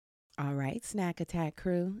All right, Snack Attack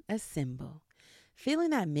crew, assemble. Feeling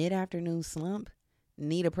that mid afternoon slump?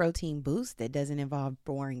 Need a protein boost that doesn't involve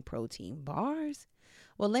boring protein bars?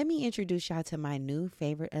 Well, let me introduce y'all to my new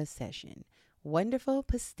favorite obsession, Wonderful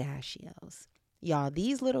Pistachios. Y'all,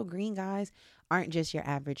 these little green guys aren't just your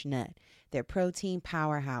average nut. They're protein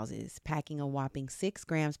powerhouses, packing a whopping 6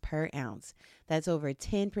 grams per ounce. That's over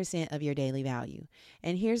 10% of your daily value.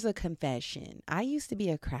 And here's a confession. I used to be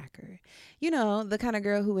a cracker. You know, the kind of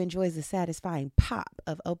girl who enjoys the satisfying pop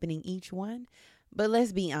of opening each one. But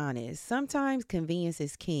let's be honest, sometimes convenience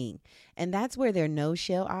is king, and that's where their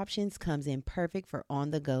no-shell options comes in perfect for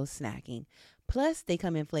on-the-go snacking. Plus, they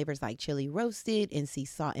come in flavors like chili roasted and sea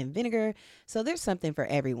salt and vinegar, so there's something for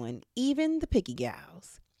everyone, even the picky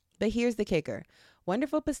gals. But here's the kicker.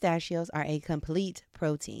 Wonderful Pistachios are a complete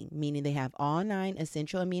protein, meaning they have all 9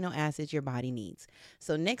 essential amino acids your body needs.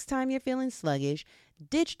 So next time you're feeling sluggish,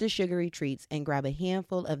 ditch the sugary treats and grab a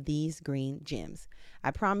handful of these green gems.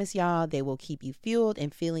 I promise y'all they will keep you fueled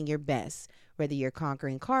and feeling your best, whether you're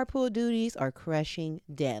conquering carpool duties or crushing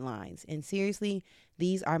deadlines. And seriously,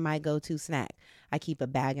 these are my go-to snack. I keep a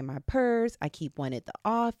bag in my purse. I keep one at the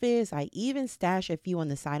office. I even stash a few on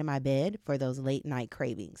the side of my bed for those late night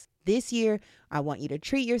cravings. This year, I want you to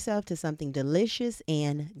treat yourself to something delicious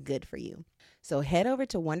and good for you. So head over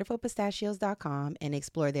to wonderfulpistachios.com and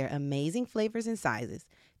explore their amazing flavors and sizes.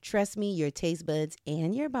 Trust me, your taste buds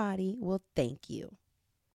and your body will thank you.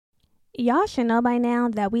 Y'all should know by now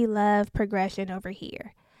that we love progression over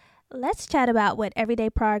here. Let's chat about what everyday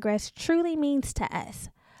progress truly means to us.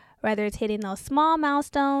 Whether it's hitting those small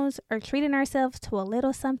milestones or treating ourselves to a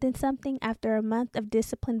little something after a month of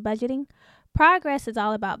disciplined budgeting, progress is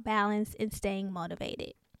all about balance and staying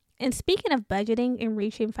motivated. And speaking of budgeting and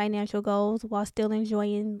reaching financial goals while still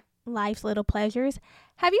enjoying life's little pleasures,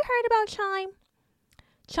 have you heard about Chime?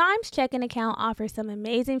 Chime's checking account offers some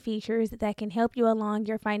amazing features that can help you along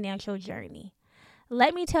your financial journey.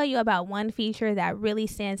 Let me tell you about one feature that really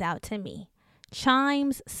stands out to me.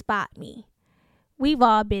 Chime's Spot Me. We've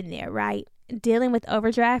all been there, right? Dealing with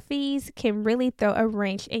overdraft fees can really throw a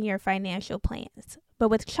wrench in your financial plans. But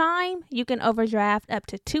with Chime, you can overdraft up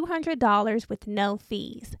to $200 with no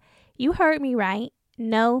fees. You heard me right,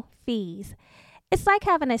 no fees. It's like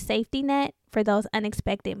having a safety net for those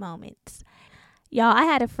unexpected moments. Y'all, I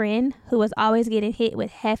had a friend who was always getting hit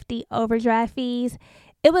with hefty overdraft fees.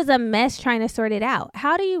 It was a mess trying to sort it out.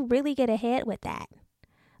 How do you really get ahead with that?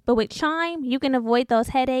 But with Chime, you can avoid those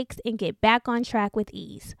headaches and get back on track with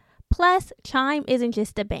ease. Plus, Chime isn't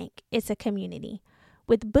just a bank, it's a community.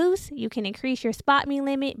 With Boost, you can increase your Spot Me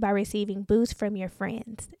limit by receiving boosts from your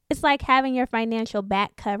friends. It's like having your financial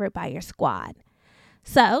back covered by your squad.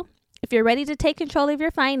 So, if you're ready to take control of your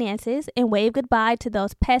finances and wave goodbye to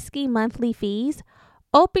those pesky monthly fees,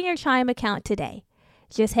 open your Chime account today.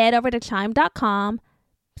 Just head over to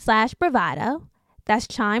chime.com/bravado. That's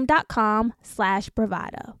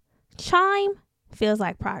chime.com/bravado. Chime feels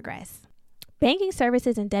like progress. Banking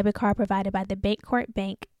services and debit card provided by the Bancorp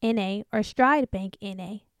Bank, N.A. or Stride Bank,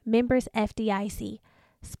 N.A., members FDIC.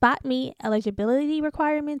 Spot Me eligibility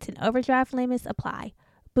requirements and overdraft limits apply.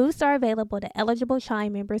 Boosts are available to eligible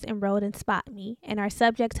Chime members enrolled in Spot Me and are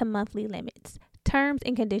subject to monthly limits. Terms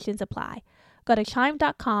and conditions apply. Go to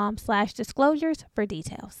chime.com/disclosures for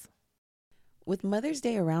details. With Mother's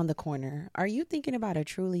Day around the corner, are you thinking about a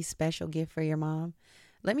truly special gift for your mom?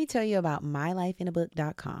 Let me tell you about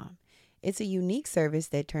mylifeinabook.com. It's a unique service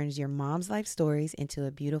that turns your mom's life stories into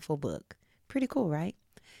a beautiful book. Pretty cool, right?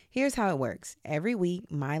 Here's how it works. Every week,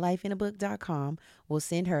 mylifeinabook.com will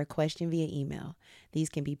send her a question via email. These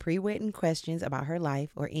can be pre-written questions about her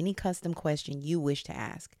life or any custom question you wish to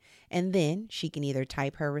ask. And then she can either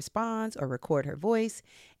type her response or record her voice,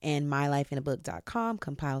 and mylifeinabook.com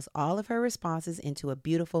compiles all of her responses into a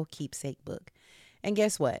beautiful keepsake book. And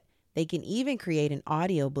guess what? They can even create an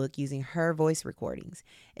audiobook using her voice recordings.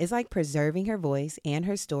 It's like preserving her voice and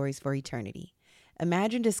her stories for eternity.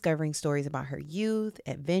 Imagine discovering stories about her youth,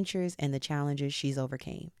 adventures, and the challenges she's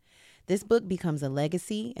overcame. This book becomes a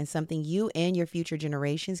legacy and something you and your future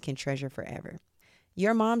generations can treasure forever.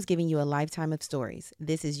 Your mom's giving you a lifetime of stories.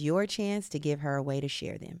 This is your chance to give her a way to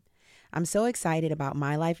share them. I'm so excited about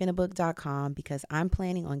mylifeinabook.com because I'm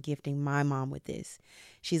planning on gifting my mom with this.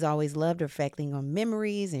 She's always loved reflecting on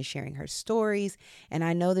memories and sharing her stories, and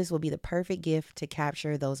I know this will be the perfect gift to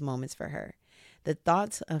capture those moments for her. The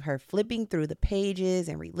thoughts of her flipping through the pages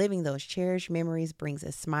and reliving those cherished memories brings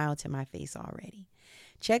a smile to my face already.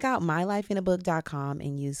 Check out mylifeinabook.com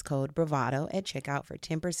and use code BRAVADO at checkout for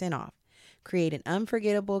 10% off. Create an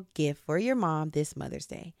unforgettable gift for your mom this Mother's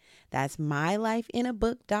Day. That's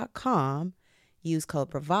mylifeinabook.com. Use code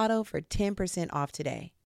BRAVADO for 10% off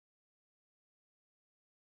today.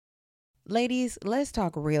 Ladies, let's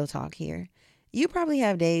talk real talk here. You probably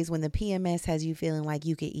have days when the PMS has you feeling like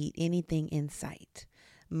you could eat anything in sight.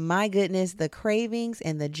 My goodness, the cravings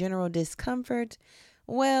and the general discomfort.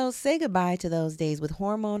 Well, say goodbye to those days with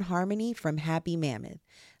Hormone Harmony from Happy Mammoth.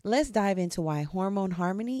 Let's dive into why Hormone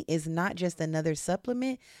Harmony is not just another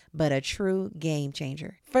supplement, but a true game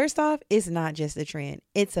changer. First off, it's not just a trend,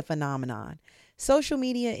 it's a phenomenon. Social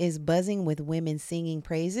media is buzzing with women singing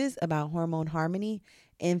praises about Hormone Harmony.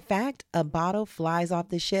 In fact, a bottle flies off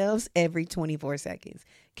the shelves every 24 seconds.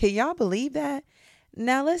 Can y'all believe that?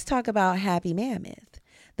 Now let's talk about Happy Mammoth,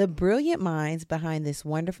 the brilliant minds behind this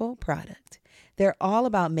wonderful product. They're all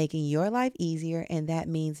about making your life easier, and that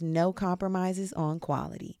means no compromises on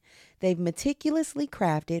quality. They've meticulously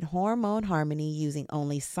crafted Hormone Harmony using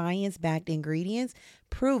only science-backed ingredients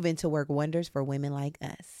proven to work wonders for women like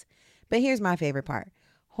us. But here's my favorite part.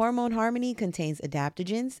 Hormone Harmony contains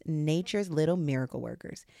adaptogens, nature's little miracle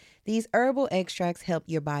workers. These herbal extracts help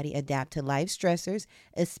your body adapt to life stressors,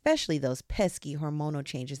 especially those pesky hormonal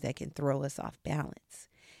changes that can throw us off balance.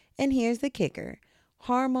 And here's the kicker.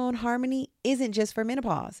 Hormone Harmony isn't just for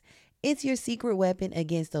menopause. It's your secret weapon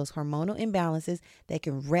against those hormonal imbalances that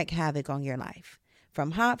can wreak havoc on your life.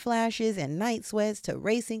 From hot flashes and night sweats to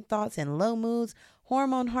racing thoughts and low moods,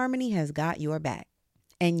 Hormone Harmony has got your back.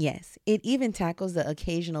 And yes, it even tackles the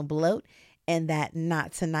occasional bloat and that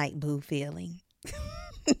not tonight boo feeling.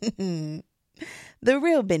 The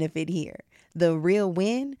real benefit here, the real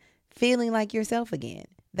win, feeling like yourself again.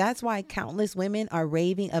 That's why countless women are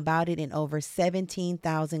raving about it in over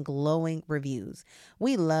 17,000 glowing reviews.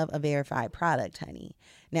 We love a verified product, honey.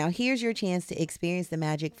 Now here's your chance to experience the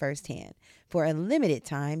magic firsthand. For a limited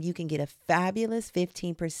time, you can get a fabulous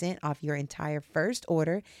 15% off your entire first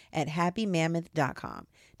order at happymammoth.com.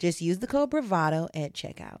 Just use the code BRAVADO at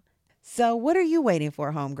checkout. So what are you waiting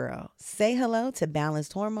for, homegirl? Say hello to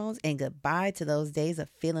balanced hormones and goodbye to those days of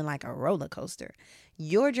feeling like a roller coaster.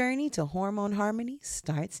 Your journey to Hormone Harmony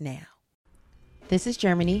starts now. This is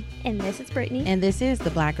Germany. And this is Brittany. And this is the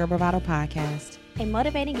Black Girl Bravado Podcast. A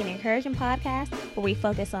motivating and encouraging podcast where we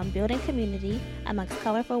focus on building community amongst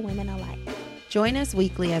colorful women alike. Join us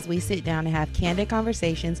weekly as we sit down and have candid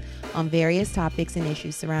conversations on various topics and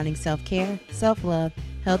issues surrounding self-care, self-love,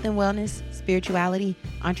 health and wellness, spirituality,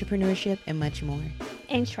 entrepreneurship, and much more.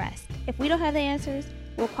 And trust, if we don't have the answers,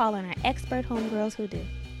 we'll call on our expert homegirls who do.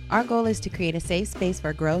 Our goal is to create a safe space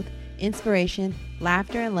for growth, inspiration,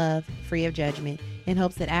 laughter, and love, free of judgment, in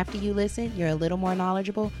hopes that after you listen, you're a little more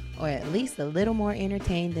knowledgeable or at least a little more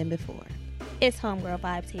entertained than before. It's homegirl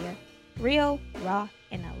vibes here. Real, raw,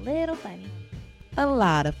 and a little funny. A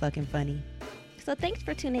lot of fucking funny. So thanks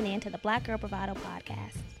for tuning in to the Black Girl Bravado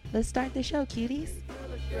Podcast. Let's start the show, cuties.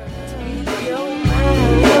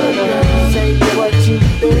 Say what you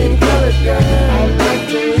think, I'd like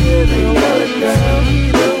to hear the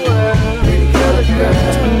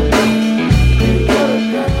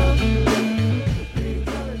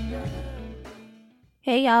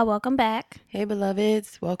Hey y'all, welcome back. Hey,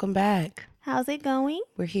 beloveds. Welcome back. How's it going?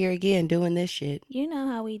 We're here again doing this shit. You know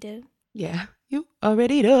how we do. Yeah, you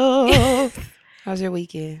already know. How's your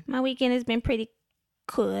weekend? My weekend has been pretty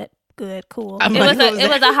good, cool. I'm It like,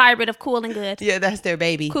 was a hybrid of cool and good. Yeah, that's their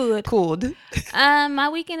baby. Good. Cooled. My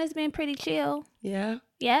weekend has been pretty chill. Yeah.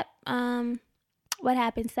 Yep. What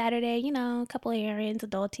happened Saturday? You know, a couple of errands,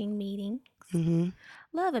 adulting meetings. Mm-hmm.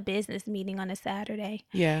 Love a business meeting on a Saturday.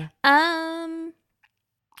 Yeah. And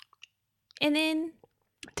then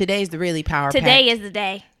Today's the really today is the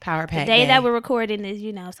day. Power pack The day that we're recording is,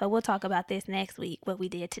 so we'll talk about this next week, what we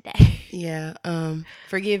did today. Yeah.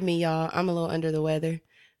 Forgive me, y'all. I'm a little under the weather,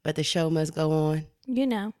 but the show must go on.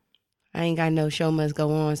 I ain't got no show must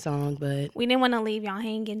go on song, but we didn't want to leave y'all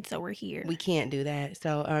hanging, so we're here. we can't do that.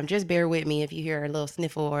 So just bear with me if you hear a little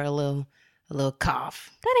sniffle or a little cough.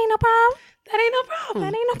 That ain't no problem. That ain't no problem.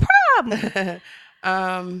 That ain't no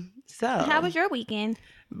problem. So How was your weekend?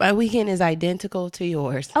 My weekend is identical to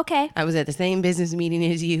yours. Okay. I was at the same business meeting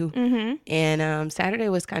as you. Mm-hmm. And Saturday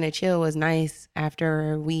was kind of chill. It was nice.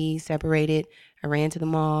 After we separated, I ran to the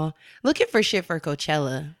mall looking for shit for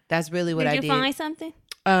Coachella. That's really what I did. Did you find something?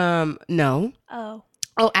 No. Oh,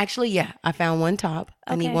 actually, yeah. I found one top.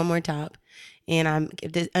 I need one more top. And I'm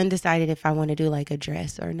undecided if I want to do like a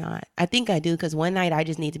dress or not. I think I do because one night I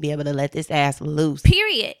just need to be able to let this ass loose.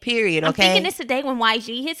 Period. Okay. I'm thinking it's the day when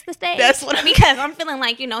YG hits the stage. That's what because I'm feeling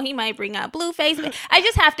like, he might bring out Blueface. But I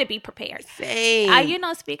just have to be prepared. Same.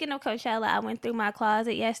 Speaking of Coachella, I went through my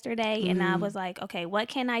closet yesterday and I was like, okay, what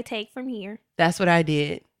can I take from here? That's what I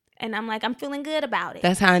did. And I'm like, I'm feeling good about it.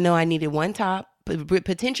 That's how I know I needed one top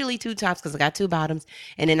potentially 2 tops because I got 2 bottoms.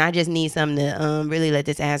 And then I just need something to really let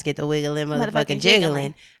this ass get the wiggling, motherfucking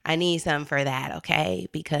jiggling. I need something for that, okay?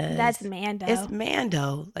 Because that's Mando. It's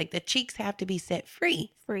Mando. Like the cheeks have to be set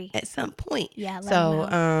free at some point. Yeah.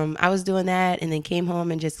 So I was doing that and then came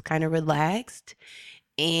home and just kind of relaxed.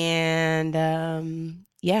 And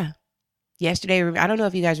yeah, yesterday, I don't know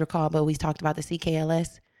if you guys recall, but we talked about the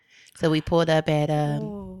CKLS. So we pulled up at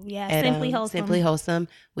Simply Wholesome.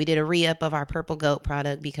 We did a re-up of our Purple Goat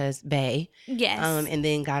product because Bay. Yes. And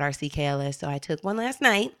then got our CKLS. So I took one last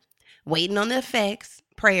night, waiting on the effects,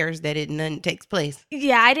 prayers that none takes place.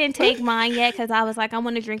 Yeah, I didn't take mine yet because I was like, I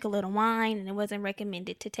want to drink a little wine, and it wasn't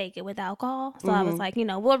recommended to take it with alcohol. So I was like,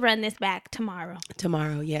 we'll run this back tomorrow.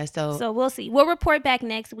 Yeah. So we'll see. We'll report back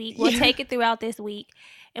next week. We'll take it throughout this week,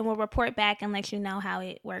 and we'll report back and let you know how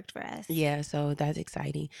it worked for us. Yeah, so that's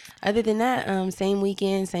exciting. Other than that, same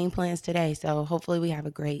weekend, same plans today. So hopefully we have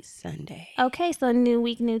a great Sunday. Okay, so new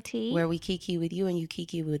week, new tea. Where we kiki with you and you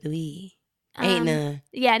kiki with we. Ain't none.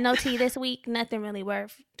 Yeah, no tea this week. Nothing really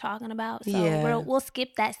worth talking about. So we'll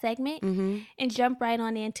skip that segment and jump right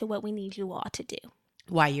on into what we need you all to do.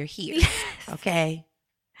 While you're here. Yes. Okay.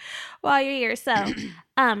 While you're here. So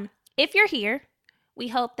if you're here, we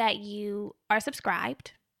hope that you are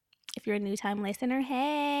subscribed. If you're a new time listener,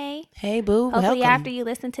 hey. Hey, boo. Hopefully welcome. after you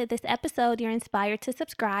listen to this episode, you're inspired to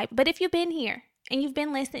subscribe. But if you've been here and you've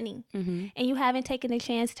been listening and you haven't taken a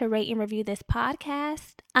chance to rate and review this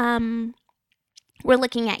podcast, we're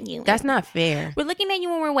looking at you. That's not fair. We're looking at you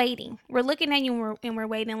when we're waiting. We're looking at you and we're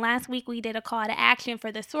waiting. Last week we did a call to action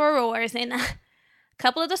for the sorors, and a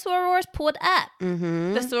couple of the sorors pulled up.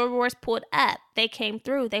 The sorors pulled up. They came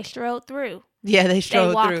through. They strolled through. Yeah, they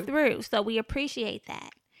walked through. So we appreciate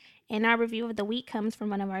that. And our review of the week comes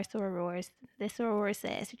from one of our sorors. This soror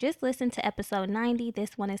says, just listen to episode 90.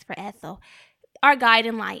 This one is for Ethel. Our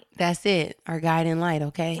guiding light. That's it. Our guiding light,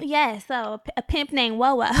 okay? Yeah, so a pimp named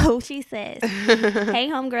Wowo, she says, hey,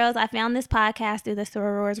 homegirls, I found this podcast through the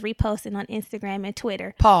sorors reposting on Instagram and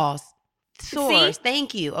Twitter. Pause. Sorors,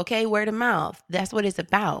 thank you, okay? Word of mouth. That's what it's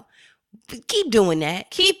about. Keep doing that.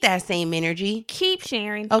 Keep that same energy. Keep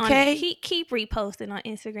sharing. Okay? Keep reposting on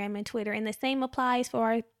Instagram and Twitter. And the same applies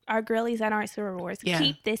for our girlies that aren't sorors. Yeah.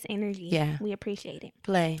 Keep this energy. Yeah. We appreciate it.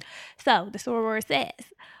 Play. So the soror says,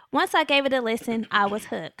 once I gave it a listen, I was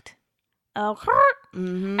hooked.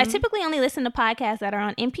 I typically only listen to podcasts that are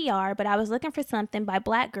on NPR, but I was looking for something by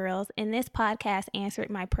Black girls, and this podcast answered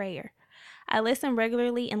my prayer. I listen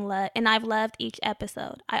regularly and I've loved each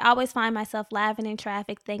episode. I always find myself laughing in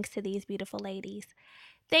traffic thanks to these beautiful ladies.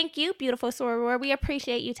 Thank you, beautiful soror. We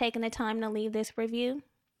appreciate you taking the time to leave this review.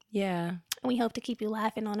 Yeah. We hope to keep you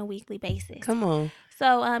laughing on a weekly basis. Come on.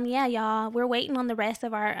 So, yeah, y'all, we're waiting on the rest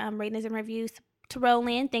of our ratings and reviews to roll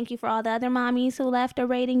in. Thank you for all the other mommies who left a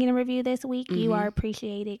rating and a review this week. You are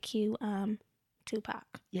appreciated. Cue Tupac.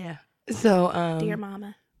 Yeah. So, dear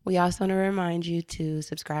mama. We also want to remind you to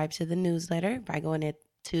subscribe to the newsletter by going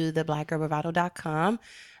to theblackgirlbravado.com.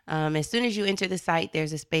 As soon as you enter the site,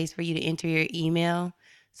 there's a space for you to enter your email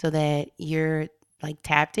so that you're like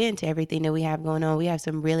tapped into everything that we have going on. We have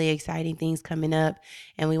some really exciting things coming up,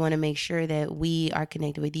 and we want to make sure that we are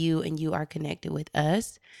connected with you and you are connected with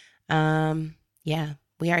us. Yeah,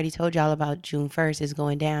 we already told y'all about June 1st is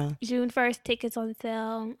going down. June 1st, tickets on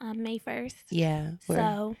sale May 1st. Yeah.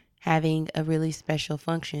 So having a really special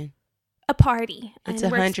function. A party. It's a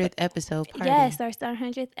 100th episode party. Yes, our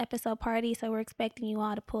 100th episode party. So we're expecting you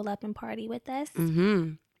all to pull up and party with us.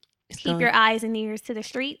 Keep your eyes and ears to the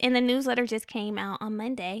street. And the newsletter just came out on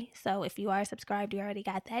Monday. So if you are subscribed, you already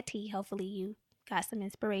got that tea. Hopefully you got some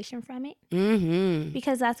inspiration from it.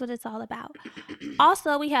 Because that's what it's all about.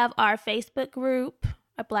 Also, we have our Facebook group,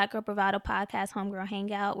 a Black Girl Bravado Podcast Homegirl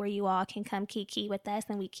Hangout, where you all can come kiki with us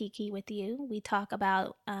and we kiki with you. We talk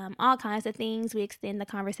about all kinds of things. We extend the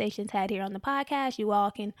conversations had here on the podcast. You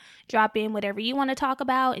all can drop in whatever you want to talk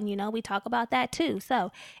about, and we talk about that too.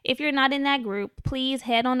 So if you're not in that group, please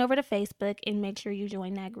head on over to Facebook and make sure you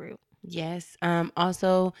join that group. Yes.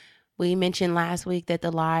 Also, we mentioned last week that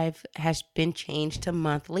the live has been changed to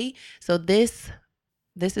monthly. So this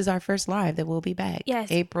is our first live that we'll be back.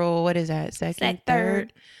 Yes. April, what is that? Second,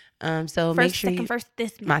 third. So first, make sure second, first,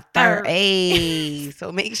 this my third. Hey.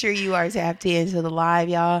 So make sure you are tapped into the live,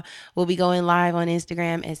 y'all. We'll be going live on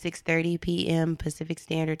Instagram at 6:30 p.m. Pacific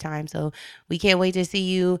Standard Time. So we can't wait to see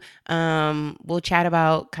you. We'll chat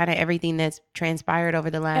about kind of everything that's transpired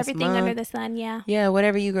over the last everything month. under the sun, yeah. Yeah,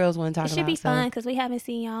 whatever you girls want to talk about. It should be fun because we haven't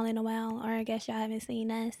seen y'all in a while, or I guess y'all haven't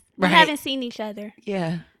seen us. We Right. haven't seen each other.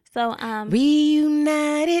 Yeah. So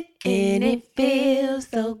reunited and it feels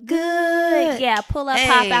so good. Yeah, pull up,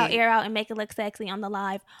 pop out, air out, and make it look sexy on the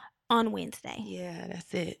live on Wednesday. Yeah,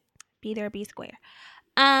 that's it. Be there, be square.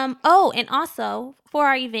 Oh, and also for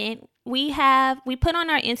our event, we put on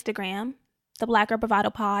our Instagram, the Black Girl Bravado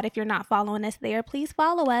Pod. If you're not following us there, please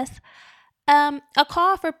follow us. A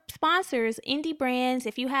call for sponsors, indie brands.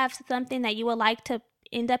 If you have something that you would like to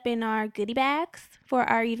end up in our goodie bags for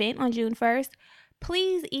our event on June 1st,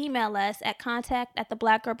 please email us at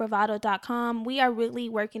contact@theblackgirlbravado.com. We are really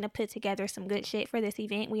working to put together some good shit for this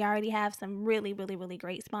event. We already have some really, really, really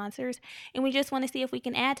great sponsors, and we just want to see if we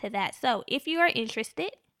can add to that. So if you are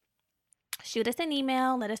interested, shoot us an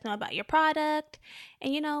email, let us know about your product,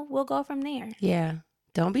 and, we'll go from there. Yeah.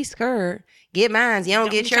 Don't be scared. Get mine. You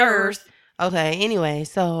don't get yours. Okay. Anyway,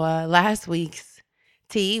 so last week's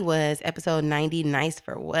T was episode 90, Nice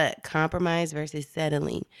for What? Compromise versus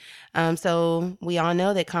settling. So we all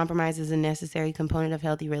know that compromise is a necessary component of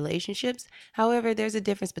healthy relationships. However, there's a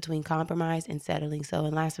difference between compromise and settling. So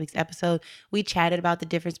in last week's episode, we chatted about the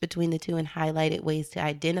difference between the two and highlighted ways to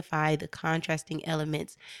identify the contrasting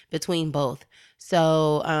elements between both.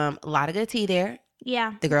 So a lot of good tea there.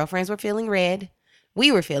 Yeah. The girlfriends were feeling red.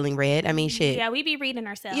 We were feeling red. I mean, shit. Yeah, we be reading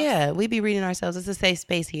ourselves. Yeah, we be reading ourselves. It's a safe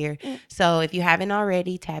space here. So if you haven't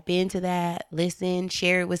already, tap into that, listen,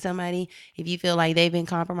 share it with somebody. If you feel like they've been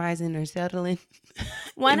compromising or settling,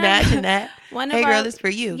 imagine that. Hey, girl, this for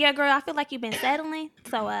you. Yeah, girl, I feel like you've been settling.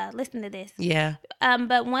 So listen to this. Yeah.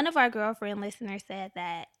 But one of our girlfriend listeners said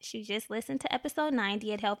that she just listened to episode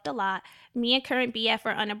 90. It helped a lot. Me and current BF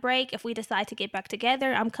are on a break. If we decide to get back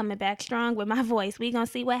together, I'm coming back strong with my voice. We gonna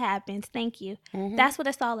see what happens. Thank you. That's what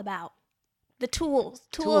it's all about. The tools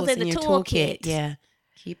in the toolkit. Yeah.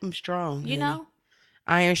 Keep them strong. You know?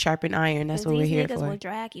 Iron sharpen iron. That's what we're here for. These niggas will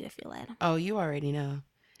drag you if you let them. Oh, you already know.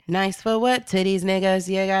 Nice for what? To these niggas,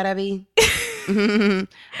 you gotta be.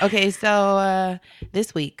 Okay, so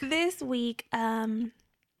this week. What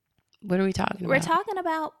are we talking about? We're talking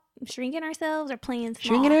about shrinking ourselves or playing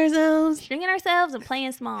small. Shrinking ourselves and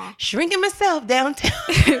playing small. Shrinking myself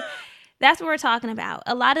downtown. That's what we're talking about.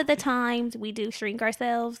 A lot of the times we do shrink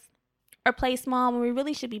ourselves or play small when we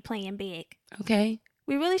really should be playing big. Okay.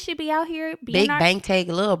 We really should be out here being big bank take,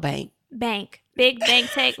 little bank. Big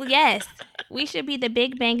bank take. Yes. We should be the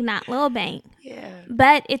big bank, not little bank. Yeah.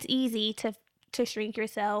 But it's easy to shrink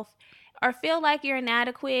yourself or feel like you're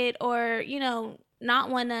inadequate or,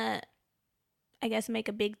 not want to, I guess, make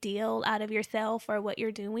a big deal out of yourself or what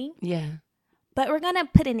you're doing. Yeah. But we're going to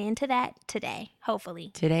put an end to that today,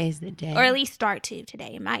 hopefully. Today's the day. Or at least start to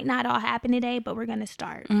today. It might not all happen today, but we're going to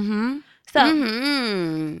start.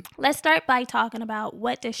 So let's start by talking about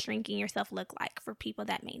what does shrinking yourself look like for people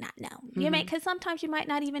that may not know. Because sometimes you might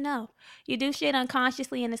not even know. You do shit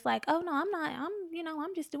unconsciously and it's like, oh, no, I'm not.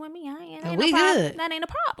 I'm just doing me. We good. That ain't a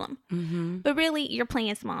problem. But really, you're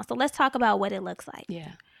playing small. So let's talk about what it looks like.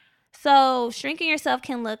 Yeah. So shrinking yourself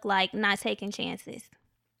can look like not taking chances.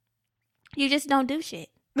 You just don't do shit.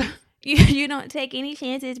 You don't take any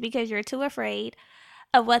chances because you're too afraid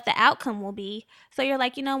of what the outcome will be. So you're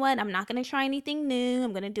like, you know what? I'm not going to try anything new.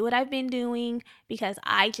 I'm going to do what I've been doing because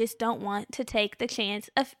I just don't want to take the chance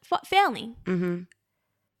of failing.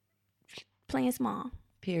 Playing small.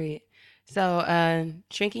 Period. So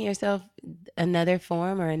shrinking yourself, another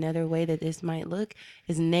form or another way that this might look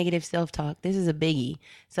is negative self-talk. This is a biggie.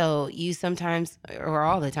 So you sometimes or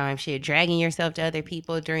all the time, dragging yourself to other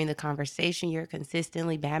people during the conversation. You're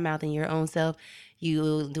consistently bad-mouthing your own self.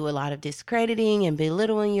 You do a lot of discrediting and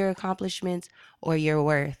belittling your accomplishments or your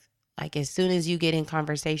worth. Like as soon as you get in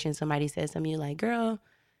conversation, somebody says something, you're like, girl,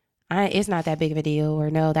 it's not that big of a deal. Or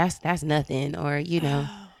no, that's nothing. Or,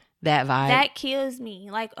 that vibe. That kills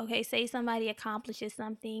me. Like, okay, say somebody accomplishes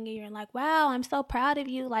something and you're like, wow, I'm so proud of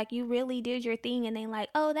you. Like, you really did your thing. And they like,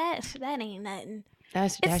 oh, that ain't nothing.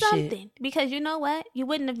 It's something. Shit. Because you know what? You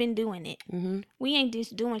wouldn't have been doing it. We ain't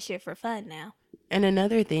just doing shit for fun now. And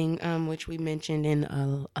another thing, which we mentioned in,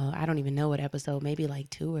 I don't even know what episode, maybe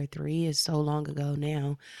like 2 or 3, is so long ago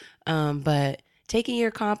now. But taking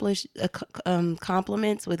your compliments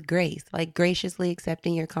with grace, like graciously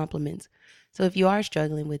accepting your compliments. So if you are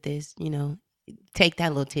struggling with this, take that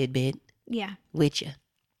little tidbit with you.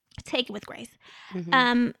 Take it with grace.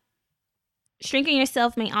 Shrinking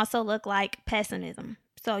yourself may also look like pessimism.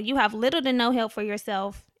 So you have little to no help for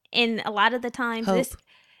yourself. And a lot of the times Hope.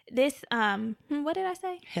 this what did I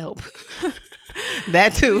say? Help.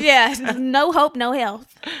 That too. Yeah, no hope, no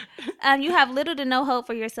health. You have little to no hope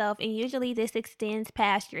for yourself, and usually this extends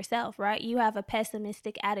past yourself, right? You have a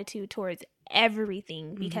pessimistic attitude towards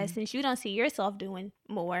everything because since you don't see yourself doing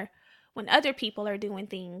more when other people are doing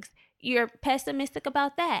things, you're pessimistic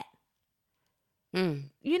about that.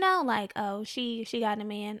 Like, oh, she got a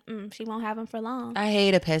man. She won't have him for long. I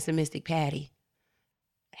hate a pessimistic Patty.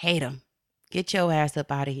 Hate them. Get your ass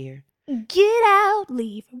up out of here. Get out,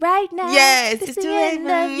 leave right now. Yes, This it's the too late end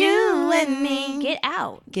for of you and me. Get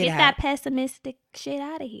out. Get Get out. that pessimistic shit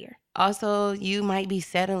out of here. Also, you might be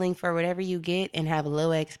settling for whatever you get and have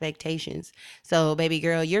low expectations. So, baby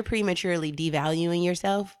girl, you're prematurely devaluing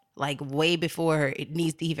yourself like way before it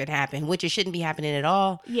needs to even happen, which it shouldn't be happening at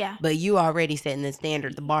all. Yeah. But you already setting the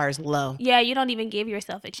standard. The bar is low. Yeah, you don't even give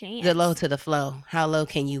yourself a chance. The low to the flow. How low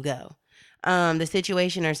can you go? The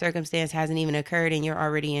situation or circumstance hasn't even occurred and you're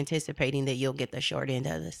already anticipating that you'll get the short end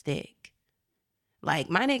of the stick. Like,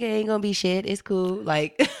 my nigga ain't gonna be shit. It's cool.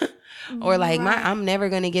 Like, or like, Right. I'm never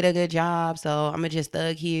gonna get a good job, so I'm gonna just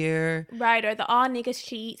thug here. Right, or the all niggas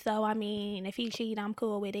cheat. So, I mean, if he cheat, I'm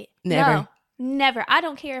cool with it. Never. No, never. I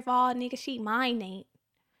don't care if all niggas cheat. Mine ain't.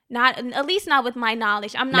 Not, at least not with my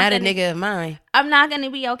knowledge. I'm Not not a gonna, nigga of mine. I'm not going to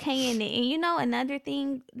be okay in it. And you know, another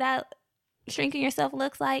thing that shrinking yourself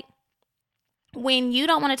looks like, when you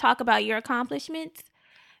don't want to talk about your accomplishments,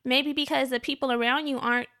 maybe because the people around you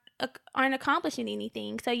aren't accomplishing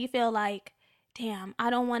anything. So you feel like, damn, I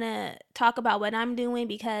don't want to talk about what I'm doing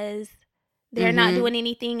because they're not doing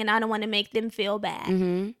anything and I don't want to make them feel bad.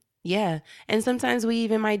 Mm-hmm. Yeah. And sometimes we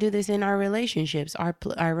even might do this in our relationships, our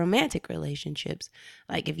romantic relationships.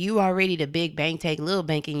 Like, if you already the big bank take little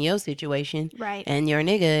bank in your situation, Right. and your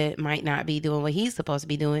nigga might not be doing what he's supposed to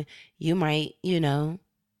be doing, you might,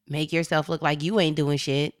 make yourself look like you ain't doing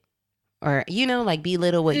shit, or, like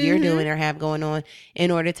belittle what you're doing or have going on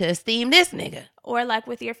in order to esteem this nigga. Or like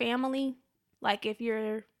with your family, like if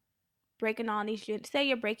you're breaking all these, say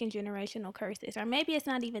you're breaking generational curses, or maybe it's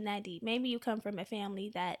not even that deep. Maybe you come from a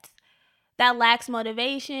family that lacks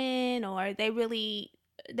motivation, or they really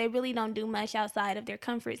don't do much outside of their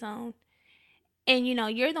comfort zone. And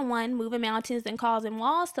you're the one moving mountains and causing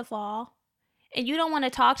walls to fall. And you don't want to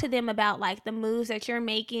talk to them about like the moves that you're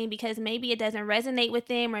making because maybe it doesn't resonate with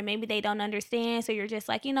them, or maybe they don't understand. So you're just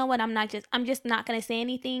like, you know what? I'm just not going to say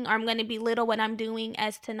anything, or I'm going to belittle what I'm doing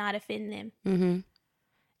as to not offend them. Mm-hmm.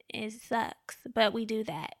 It sucks, but we do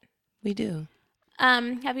that. We do.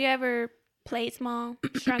 Have you ever played small,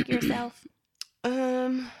 shrunk yourself?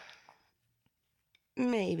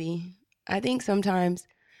 Maybe. I think sometimes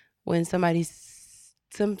when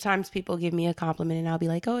sometimes people give me a compliment and I'll be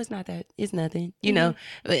like, oh, it's not that, it's nothing,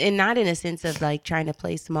 and not in a sense of like trying to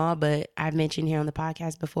play small, but I've mentioned here on the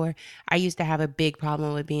podcast before, I used to have a big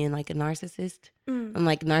problem with being like a narcissist. I'm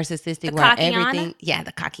like narcissistic where everything,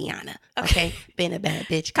 the Kakiana. Okay. Been a bad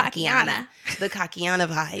bitch, Kakiana. The Kakiana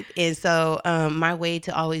vibe. And so my way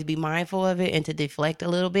to always be mindful of it and to deflect a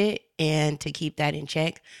little bit and to keep that in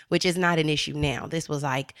check, which is not an issue now. This was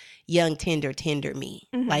like young, tender me,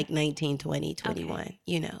 like 19, 20, 21,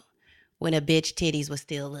 when a bitch titties was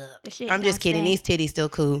still up. I'm just kidding. These titties still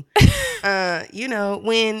cool.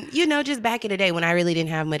 When, just back in the day when I really didn't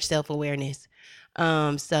have much self-awareness.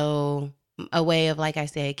 So a way of, like I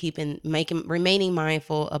said, remaining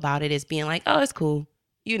mindful about it is being like, oh, it's cool.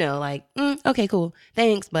 Like, okay, cool.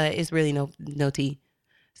 Thanks. But it's really no tea.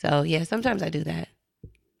 So yeah, sometimes I do that.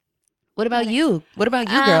 What about you? What about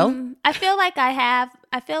you, girl? I feel like I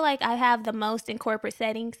have the most in corporate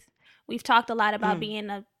settings. We've talked a lot about being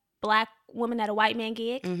a Black woman at a white man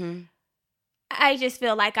gig. Mm-hmm. I just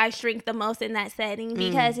feel like I shrink the most in that setting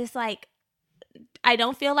because it's like, a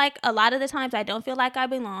lot of the times I don't feel like I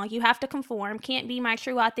belong. You have to conform, can't be my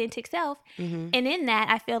true authentic self. Mm-hmm. And in that,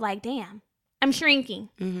 I feel like, damn, I'm shrinking.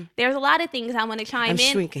 Mm-hmm. There's a lot of things I want to chime in.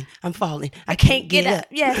 I'm shrinking. I'm falling. I can't get up.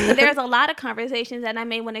 Yes, so there's a lot of conversations that I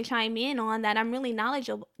may want to chime in on that I'm really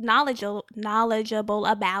knowledgeable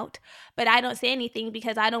about, but I don't say anything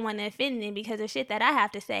because I don't want to offend them, because the shit that I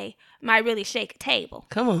have to say might really shake a table.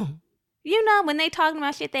 Come on. When they talking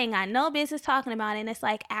about shit they ain't got no business talking about, and it's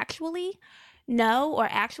like, actually no, or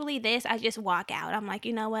actually this, I just walk out. I'm like,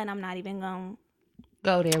 you know what? I'm not even going to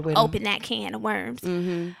go there with open that can of worms.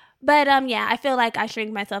 Mm-hmm. But I feel like I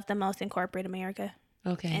shrink myself the most in corporate America.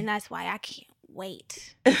 Okay. And that's why I can't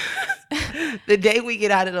wait. The day we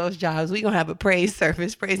get out of those jobs, we gonna have a praise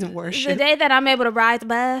service, praise and worship. The day that I'm able to rise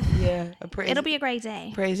above, it'll be a great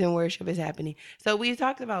day. Praise and worship is happening. So we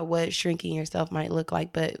talked about what shrinking yourself might look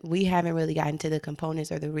like, but we haven't really gotten to the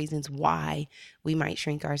components or the reasons why we might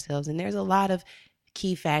shrink ourselves. And there's a lot of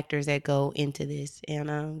key factors that go into this,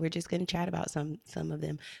 and we're just going to chat about some of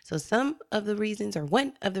them. So some of the reasons, or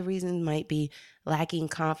one of the reasons, might be lacking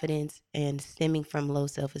confidence and stemming from low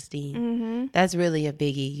self-esteem. Mm-hmm. That's really a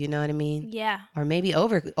biggie, you know what I mean? Yeah. Or maybe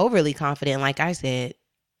overly confident, like I said,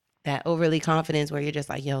 that overly confidence where you're just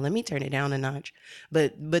like, yo, let me turn it down a notch.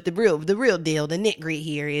 But the real deal, the nit-grit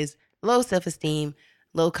here is low self-esteem,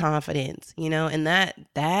 low confidence, and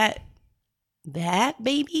that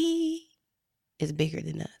baby is bigger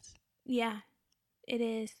than us. Yeah, it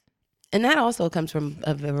is. And that also comes from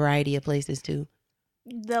a variety of places too.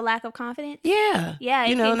 The lack of confidence. Yeah. Yeah,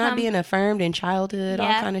 You it know, can not come- being affirmed in childhood, all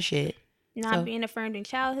Yeah. kind of shit. Not being affirmed in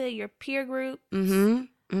childhood, your peer group.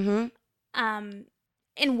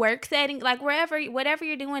 In work setting, like whatever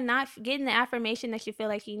you're doing, not getting the affirmation that you feel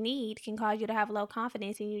like you need can cause you to have low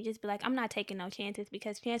confidence, and you just be like, I'm not taking no chances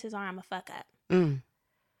because chances are I'm a fuck up.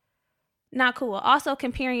 Not cool. Also,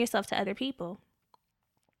 comparing yourself to other people,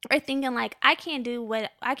 or thinking like I can't do what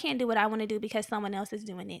I want to do because someone else is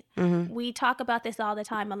doing it. We talk about this all the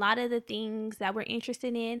time. A lot of the things that we're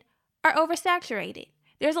interested in are oversaturated.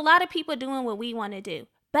 There's a lot of people doing what we want to do.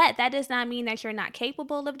 But that does not mean that you're not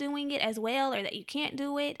capable of doing it as well, or that you can't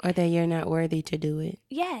do it. Or that you're not worthy to do it.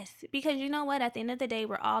 Yes, because you know what? At the end of the day,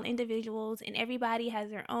 we're all individuals, and everybody has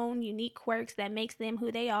their own unique quirks that makes them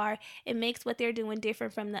who they are. It makes what they're doing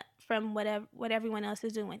different from what everyone else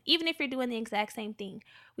is doing. Even if you're doing the exact same thing.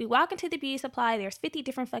 We walk into the beauty supply, there's 50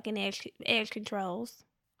 different fucking edge controls,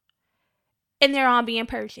 and they're all being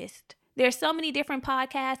purchased. There's so many different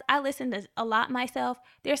podcasts. I listen to a lot myself.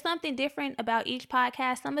 There's something different about each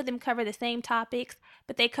podcast. Some of them cover the same topics,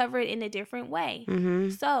 but they cover it in a different way.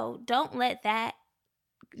 So don't let that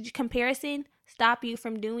comparison stop you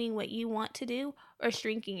from doing what you want to do or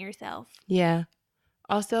shrinking yourself. Yeah.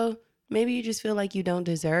 Also, maybe you just feel like you don't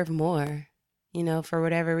deserve more. You know, for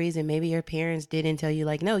whatever reason, maybe your parents didn't tell you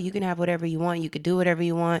like, no, you can have whatever you want. You could do whatever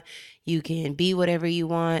you want. You can be whatever you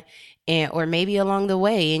want. Or maybe along the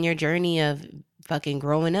way in your journey of fucking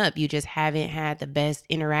growing up, you just haven't had the best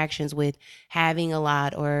interactions with having a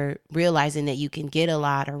lot or realizing that you can get a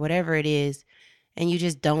lot or whatever it is. And you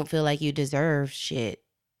just don't feel like you deserve shit.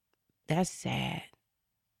 That's sad.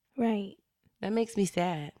 Right. That makes me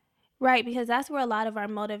sad. Right, because that's where a lot of our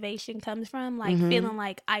motivation comes from, like feeling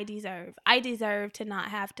like I deserve to not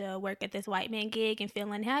have to work at this white man gig and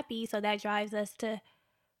feeling happy. So that drives us to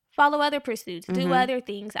follow other pursuits, do other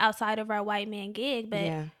things outside of our white man gig.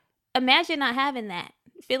 But imagine not having that,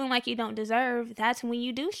 feeling like you don't deserve. That's when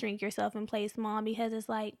you do shrink yourself and play small, because it's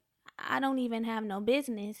like, I don't even have no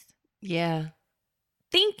business. Yeah.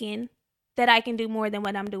 Thinking that I can do more than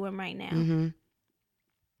what I'm doing right now.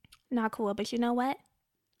 Not cool, but you know what?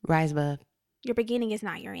 Rise above. Your beginning is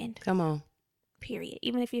not your end. Come on. Period.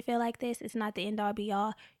 Even if you feel like this, it's not the end all be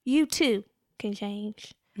all. You too can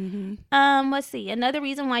change. Let's see. Another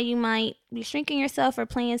reason why you might be shrinking yourself or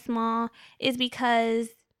playing small is because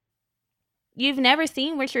you've never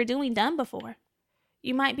seen what you're doing done before.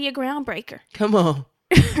 You might be a groundbreaker. Come on.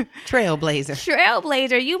 Trailblazer.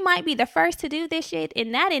 Trailblazer. You might be the first to do this shit,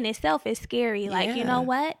 and that in itself is scary. Like, you know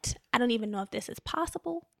what? I don't even know if this is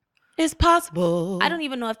possible. It's possible. I don't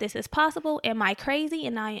even know if this is possible. Am I crazy?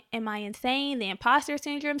 Am I insane? The imposter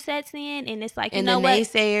syndrome sets in, and it's like, you know what? And the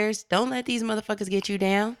naysayers, don't let these motherfuckers get you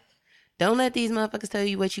down. Don't let these motherfuckers tell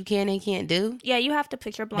you what you can and can't do. Yeah, you have to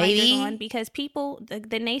put your blinders on, because people, the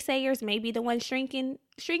naysayers may be the ones shrinking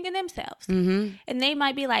themselves. And they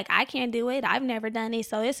might be like, I can't do it. I've never done it.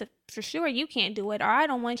 So it's for sure you can't do it, or I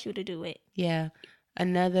don't want you to do it. Yeah.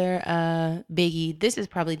 Another biggie. This is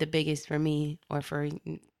probably the biggest for me, or for...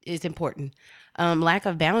 It's important. Lack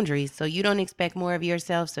of boundaries. So you don't expect more of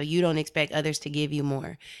yourself, so you don't expect others to give you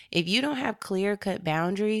more. If you don't have clear-cut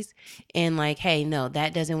boundaries and like, hey, no,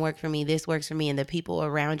 that doesn't work for me, this works for me, and the people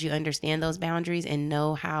around you understand those boundaries and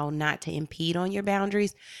know how not to impede on your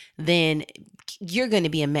boundaries, then you're going to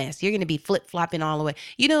be a mess. You're going to be flip-flopping all the way.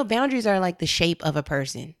 You know, boundaries are like the shape of a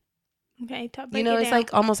person. Okay, you know, it's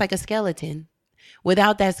like almost like a skeleton.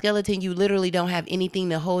 Without that skeleton, you literally don't have anything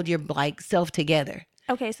to hold your like self together.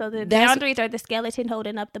 Okay, so the boundaries are the skeleton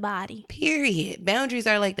holding up the body. Period. Boundaries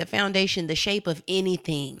are like the foundation, the shape of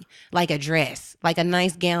anything, like a dress, like a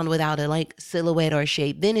nice gown without a like silhouette or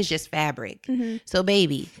shape. Then it's just fabric. So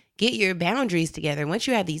baby, get your boundaries together. Once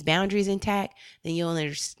you have these boundaries intact, then you'll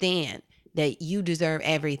understand that you deserve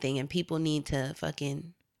everything, and people need to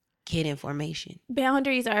fucking get information.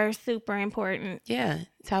 Boundaries are super important. Yeah,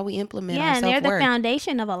 it's how we implement our self-worth. Yeah, and they're the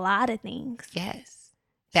foundation of a lot of things. Yes.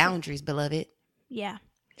 Boundaries, beloved. Yeah.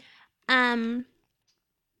 You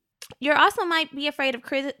also might be afraid of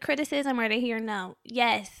criticism or to hear no.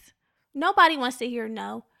 Yes. Nobody wants to hear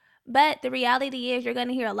no. But the reality is you're going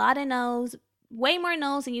to hear a lot of no's, way more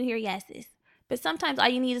no's than you hear yeses. But sometimes all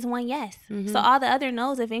you need is one yes. So all the other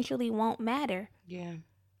no's eventually won't matter. Yeah.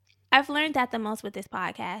 I've learned that the most with this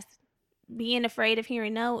podcast. Being afraid of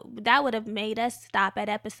hearing no, that would have made us stop at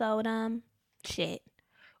episode,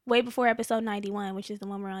 way before episode 91, which is the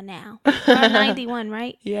one we're on now. We're on 91,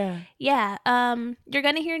 right? Yeah. Yeah. You're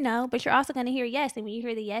going to hear no, but you're also going to hear yes. And when you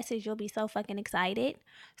hear the yeses, you'll be so fucking excited.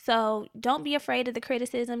 So don't be afraid of the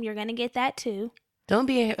criticism. You're going to get that too. Don't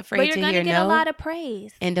be But afraid you're to going hear to get no. a lot of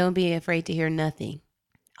praise. And don't be afraid to hear nothing.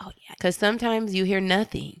 Oh, yeah. Because sometimes you hear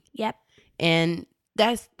nothing. Yep. And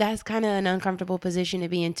that's kind of an uncomfortable position to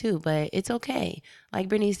be in too. But it's okay. Like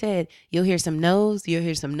Brittany said, you'll hear some no's, you'll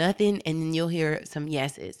hear some nothing, and then you'll hear some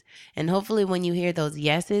yeses. And hopefully when you hear those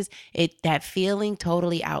yeses, that feeling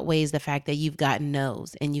totally outweighs the fact that you've gotten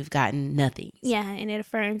no's and you've gotten nothing. Yeah. And it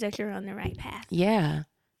affirms that you're on the right path. Yeah.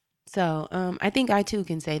 So I think I too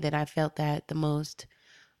can say that I felt that the most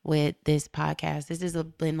with this podcast. This has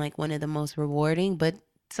been like one of the most rewarding, but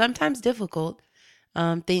sometimes difficult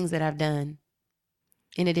things that I've done,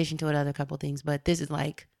 in addition to another couple things. But this is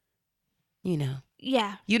like,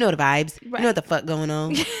 Yeah. you know the vibes. Right. You know what the fuck going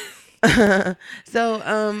on.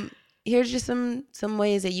 So here's just some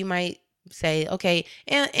ways that you might say, okay,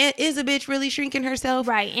 and is a bitch really shrinking herself?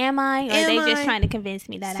 Right. Am I? Or are they just trying to convince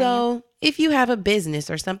me that I am? So if you have a business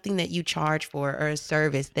or something that you charge for or a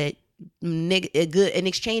service that an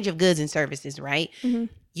exchange of goods and services, right? Mm-hmm.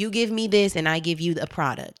 You give me this and I give you a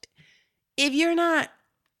product. If you're not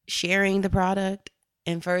sharing the product,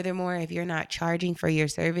 and furthermore, if you're not charging for your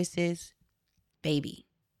services, baby,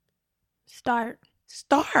 start.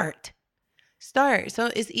 So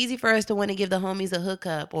it's easy for us to want to give the homies a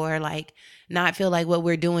hookup or like not feel like what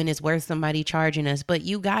we're doing is worth somebody charging us. But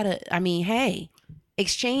you gotta, hey,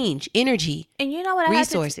 exchange energy. And you know what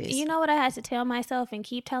resources. You know what I had to tell myself and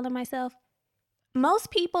keep telling myself?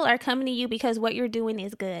 Most people are coming to you because what you're doing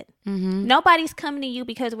is good. Mm-hmm. Nobody's coming to you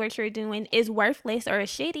because what you're doing is worthless or is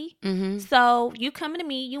shitty. Mm-hmm. So you coming to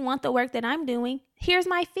me, you want the work that I'm doing. Here's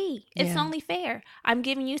my fee. It's only fair. I'm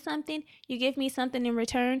giving you something. You give me something in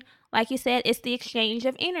return. Like you said, it's the exchange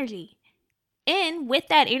of energy. And with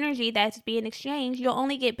that energy that's being exchanged, you'll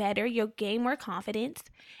only get better. You'll gain more confidence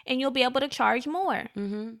and you'll be able to charge more.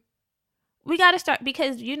 Mm-hmm. We got to start,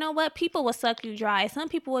 because you know what? People will suck you dry. Some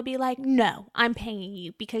people will be like, no, I'm paying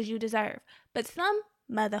you because you deserve. But some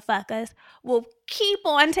motherfuckers will keep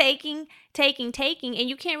on taking. And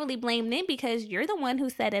you can't really blame them because you're the one who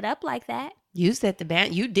set it up like that. You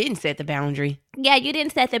didn't set the boundary. Yeah, you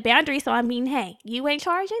didn't set the boundary. So, I mean, hey, you ain't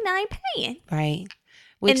charging, I ain't paying. Right.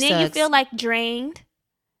 Which and then sucks. you feel like drained.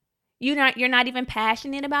 You're not even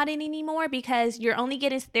passionate about it anymore because you're only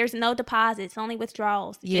getting, there's no deposits, only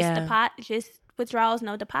withdrawals. Yeah. Just withdrawals,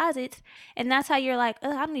 no deposits. And that's how you're like, I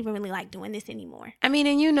don't even really like doing this anymore. I mean,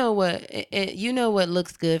 and you know what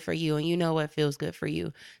looks good for you and you know what feels good for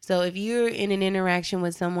you. So if you're in an interaction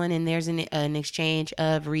with someone and there's an exchange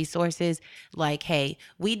of resources, like, hey,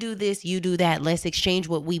 we do this, you do that, let's exchange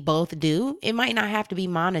what we both do. It might not have to be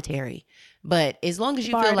monetary. But as long as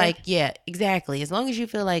you feel like, yeah, exactly. As long as you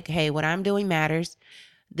feel like, hey, what I'm doing matters.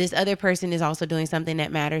 This other person is also doing something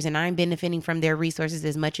that matters and I'm benefiting from their resources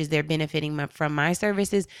as much as they're benefiting from my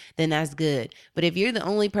services, then that's good. But if you're the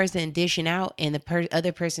only person dishing out and the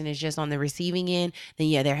other person is just on the receiving end, then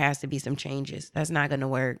yeah, there has to be some changes. That's not going to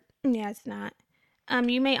work. Yeah, it's not.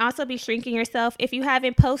 You may also be shrinking yourself if you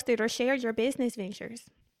haven't posted or shared your business ventures.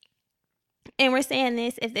 And we're saying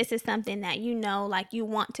this if this is something that you know, like you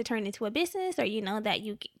want to turn into a business, or you know that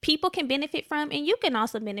people can benefit from and you can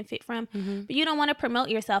also benefit from, but you don't want to promote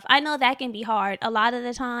yourself. I know that can be hard. A lot of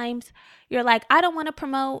the times you're like, I don't want to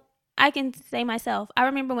promote. I can say myself. I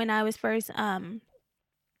remember when I was first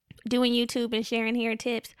doing YouTube and sharing hair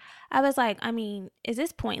tips, I was like, I mean, is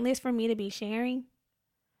this pointless for me to be sharing?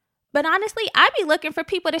 But honestly, I be looking for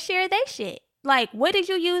people to share their shit. Like, what did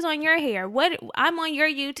you use on your hair? I'm on your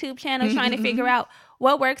YouTube channel trying to figure out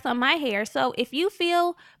what works on my hair. So if you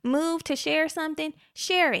feel moved to share something,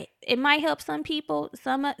 share it. It might help some people,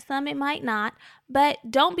 some it might not.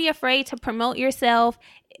 But don't be afraid to promote yourself.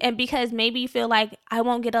 And because maybe you feel like I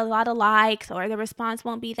won't get a lot of likes or the response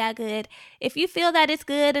won't be that good. If you feel that it's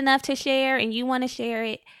good enough to share and you want to share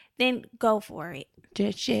it, then go for it.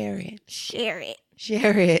 Just share it. Share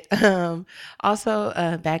it.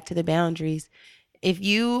 Also, back to the boundaries. If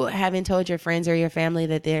you haven't told your friends or your family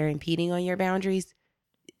that they're impeding on your boundaries,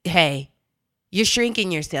 hey, you're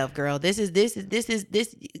shrinking yourself, girl. This is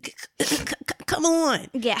come on.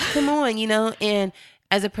 Yeah. Come on, and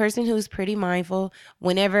as a person who's pretty mindful,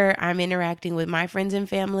 whenever I'm interacting with my friends and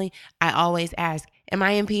family, I always ask, am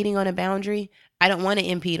I impeding on a boundary? I don't want to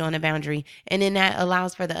impede on a boundary. And then that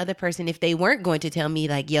allows for the other person, if they weren't going to tell me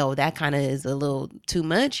like, yo, that kind of is a little too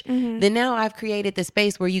much, then now I've created the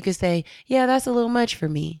space where you could say, yeah, that's a little much for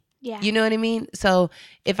me. Yeah. You know what I mean? So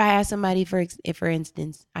if I ask somebody, for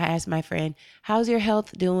instance, I ask my friend, how's your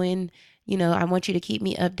health doing? I want you to keep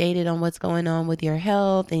me updated on what's going on with your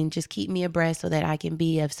health and just keep me abreast so that I can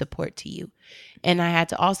be of support to you. And I had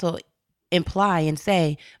to also imply and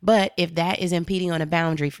say, but if that is impeding on a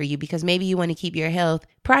boundary for you, because maybe you want to keep your health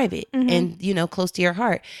private and, close to your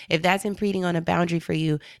heart. If that's impeding on a boundary for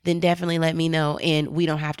you, then definitely let me know. And we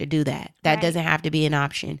don't have to do that. That doesn't have to be an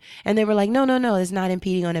option. And they were like, no, it's not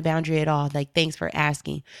impeding on a boundary at all. Like, thanks for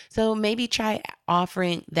asking. So maybe try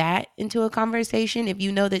offering that into a conversation. If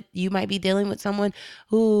you know that you might be dealing with someone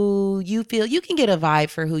who you feel you can get a vibe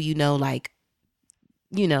for who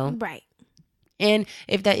Right. And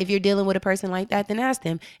if you're dealing with a person like that, then ask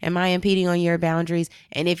them, am I impeding on your boundaries?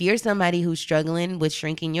 And if you're somebody who's struggling with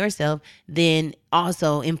shrinking yourself, then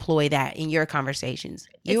also employ that in your conversations.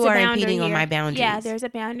 You are impeding on my boundaries. Yeah, there's a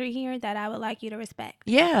boundary here that I would like you to respect.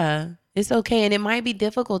 Yeah, it's okay. And it might be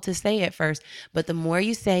difficult to say at first, but the more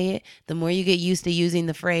you say it, the more you get used to using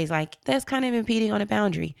the phrase like, that's kind of impeding on a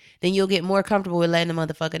boundary. Then you'll get more comfortable with letting the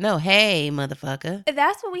motherfucker know, hey, motherfucker.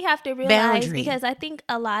 That's what we have to realize. Boundary. Because I think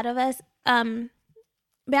a lot of us,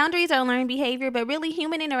 boundaries are learned behavior, but really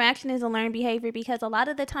human interaction is a learned behavior because a lot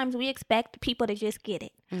of the times we expect people to just get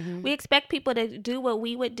it. Mm-hmm. We expect people to do what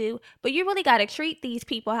we would do, but you really got to treat these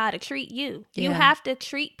people how to treat you. Yeah. You have to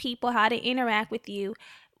treat people how to interact with you,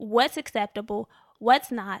 what's acceptable,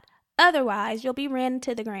 what's not. Otherwise, you'll be ran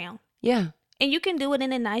to the ground. Yeah. And you can do it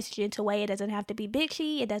in a nice, gentle way. It doesn't have to be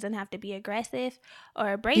bitchy. It doesn't have to be aggressive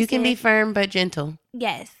or abrasive. You can be firm but gentle.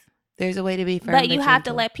 Yes. There's a way to be firm but you have to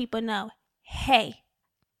gentle. let people know, hey,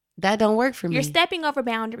 that don't work for me. You're stepping over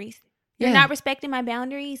boundaries. You're not respecting my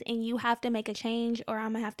boundaries, and you have to make a change, or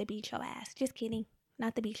I'm gonna have to beat your ass. Just kidding,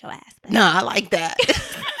 not to beat your ass. But. No, I like that.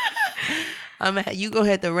 You gonna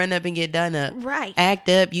have to run up and get done up. Right. Act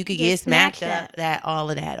up. You could get smacked up. All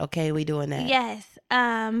of that. Okay, we doing that. Yes.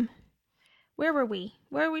 Where were we?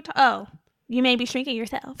 You may be shrinking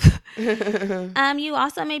yourself. You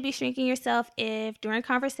also may be shrinking yourself if during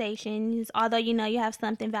conversations, although you know you have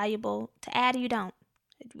something valuable to add, you don't.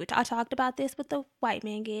 I talked about this with the white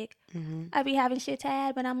man gig. Mm-hmm. I be having shit to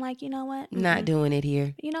add, but I'm like, you know what? Mm-hmm. Not doing it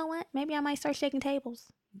here. You know what? Maybe I might start shaking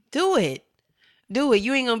tables. Do it.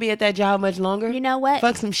 You ain't gonna be at that job much longer. You know what?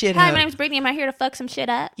 Fuck some shit up. Hi, my name's Brittany. Am I here to fuck some shit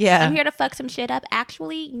up? Yeah. I'm here to fuck some shit up.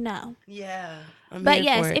 Actually, no. Yeah. But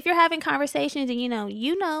yes, if you're having conversations and you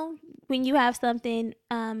know when you have something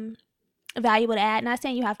valuable to add, not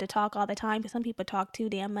saying you have to talk all the time, but some people talk too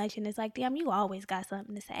damn much and it's like, damn, you always got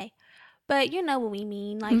something to say. But you know what we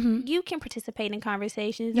mean. Like, you can participate in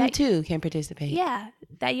conversations. You too can participate. Yeah.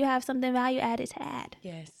 That you have something value added to add.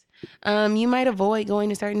 Yes. You might avoid going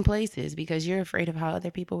to certain places because you're afraid of how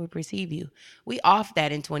other people would perceive you. We off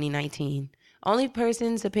that in 2019. Only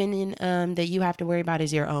person's opinion that you have to worry about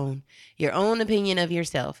is your own opinion of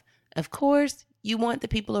yourself. Of course, you want the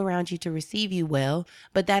people around you to receive you well,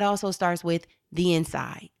 but that also starts with the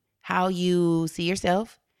inside. How you see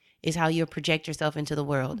yourself is how you project yourself into the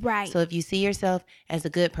world. Right. So if you see yourself as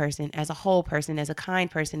a good person, as a whole person, as a kind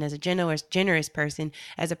person, as a generous person,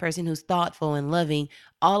 as a person who's thoughtful and loving,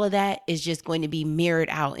 all of that is just going to be mirrored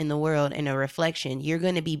out in the world in a reflection. You're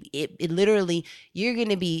going to be, you're going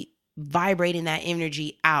to be vibrating that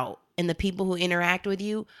energy out. And the people who interact with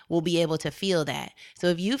you will be able to feel that. So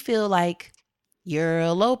if you feel like you're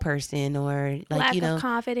a low person or like, lack of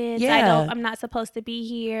confidence. Yeah. I'm not supposed to be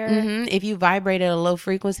here. Mm-hmm. If you vibrate at a low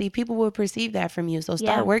frequency, people will perceive that from you. So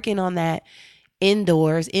start working on that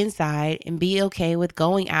indoors, inside, and be okay with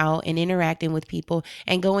going out and interacting with people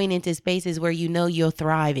and going into spaces where you know you'll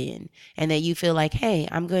thrive in and that you feel like, hey,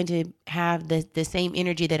 I'm going to have the same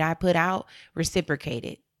energy that I put out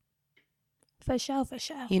reciprocated. For sure.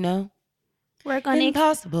 You know? Work on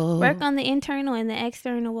Impossible. Work on the internal and the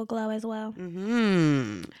external will glow as well.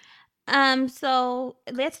 Mm-hmm. So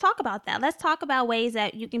let's talk about that. Let's talk about ways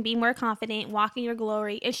that you can be more confident, walk in your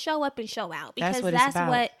glory, and show up and show out. Because that's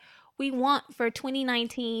what we want for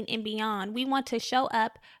 2019 and beyond. We want to show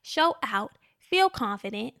up, show out, feel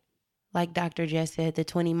confident. Like Dr. Jess said, the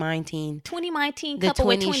 2019 coupled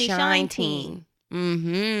with 2019.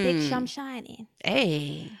 Mm-hmm. Bitch, I'm shining.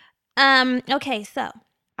 Hey. Okay, so.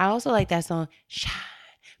 I also like that song, Shine,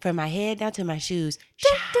 from my head down to my shoes.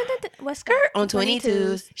 Shine. What's skirt on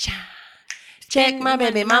 22s. Shine. Check my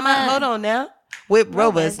baby mama. Hold on now. Whip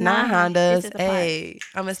Rovers, not Hondas. Hey,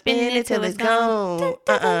 I'ma spin it till it's gone.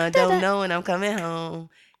 Don't know when I'm coming home.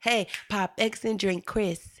 Hey, pop X and drink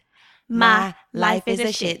Chris. My life is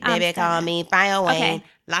a shit. Baby, call me Fire Wayne. Okay.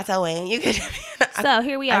 Lotto Wayne. You could. So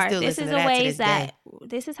here we are. This is the ways that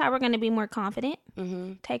this is how we're going to be more confident.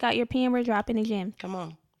 Mm-hmm. Take out your pen. We're dropping the gym. Come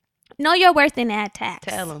on. Know your worth and add tax.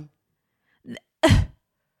 Tell them.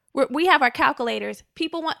 We have our calculators.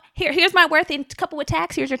 People want here's my worth in couple with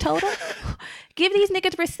tax. Here's your total. Give these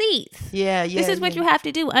niggas receipts. Yeah. This is what you have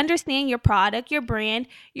to do. Understand your product, your brand,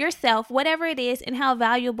 yourself, whatever it is, and how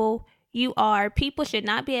valuable you are. People should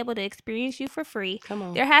not be able to experience you for free. Come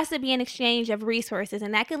on. There has to be an exchange of resources,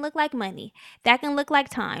 and that can look like money. That can look like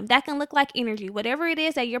time. That can look like energy. Whatever it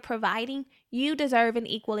is that you're providing, you deserve an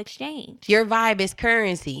equal exchange. Your vibe is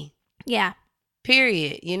currency. Yeah.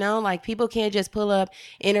 Period. You know, like people can't just pull up,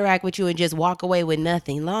 interact with you, and just walk away with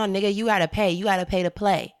nothing. No, nigga, you gotta pay. You gotta pay to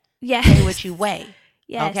play. Yeah. Pay what you weigh.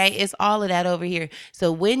 Yes. Okay, it's all of that over here.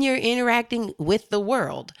 So when you're interacting with the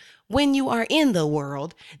world, when you are in the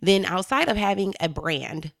world, then outside of having a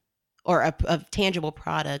brand or a tangible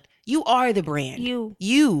product, you are the brand.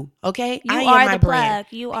 You, okay? You I are am my the plug. brand.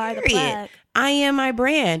 You are the Period. plug. I am my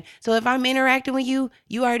brand. So if I'm interacting with you,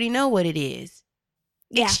 you already know what it is.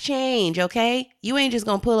 Yeah. Exchange, okay? You ain't just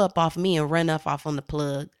gonna pull up off me and run off on the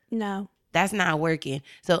plug. No. That's not working.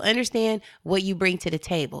 So understand what you bring to the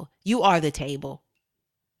table. You are the table.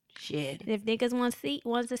 Shit. If niggas wants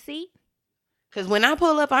a seat, Because when I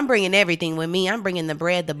pull up, I'm bringing everything with me. I'm bringing the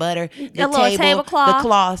bread, the butter, the little tablecloth. the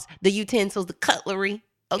cloths, the utensils, the cutlery.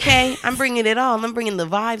 Okay? I'm bringing it all. I'm bringing the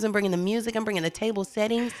vibes. I'm bringing the music. I'm bringing the table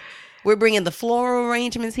settings. We're bringing the floral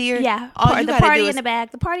arrangements here. Yeah. All you the gotta party do in is the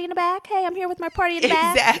back. The party in the back. Hey, I'm here with my party in the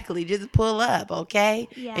back. exactly. Just pull up, okay?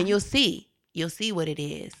 Yeah. And you'll see. You'll see what it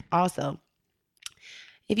is. Also,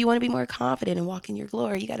 if you want to be more confident and walk in your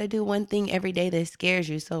glory, you got to do one thing every day that scares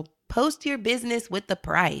you. So post your business with the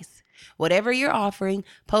price. Whatever you're offering,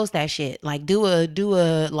 post that shit. Like do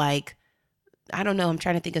a like, I don't know. I'm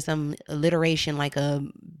trying to think of some alliteration, like a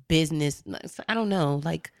business. I don't know.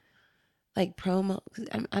 Like promo.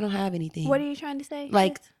 I don't have anything. What are you trying to say?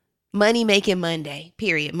 Like Chris? Money Making Monday,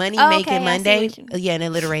 period. Money Oh, Making okay, I see Monday. what you- Yeah, an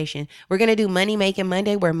alliteration. We're going to do Money Making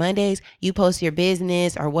Monday, where Mondays you post your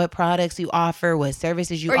business or what products you offer, what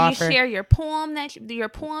services you or offer. you share your poems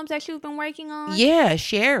that you've been working on. Yeah,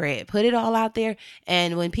 share it. Put it all out there.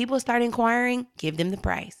 And when people start inquiring, give them the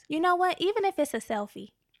price. You know what? Even if it's a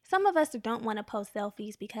selfie, some of us don't want to post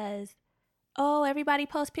selfies because, everybody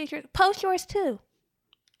posts pictures. Post yours too.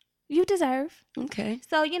 You deserve. Okay.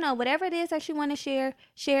 So, whatever it is that you want to share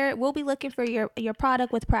it. We'll be looking for your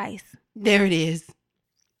product with price. There it is.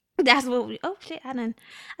 That's what we, oh shit, I done.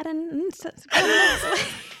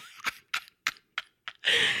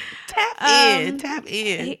 Tap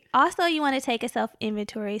in. Also, you want to take a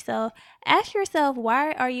self-inventory. So ask yourself,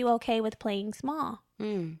 why are you okay with playing small?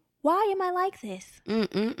 Why am I like this?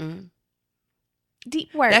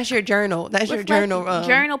 Deep work. That's your journal. That's your journal.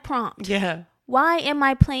 Journal prompt. Yeah. Why am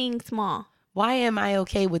I playing small? Why am I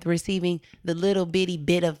okay with receiving the little bitty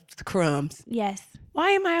bit of crumbs? Yes.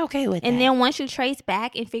 Why am I okay with that? And then once you trace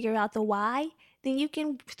back and figure out the why, then you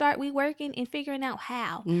can start reworking and figuring out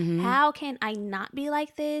how. Mm-hmm. How can I not be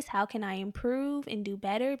like this? How can I improve and do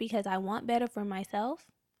better because I want better for myself?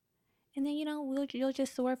 And then, you'll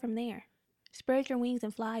just soar from there. Spread your wings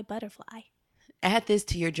and fly, butterfly. Add this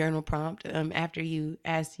to your journal prompt after you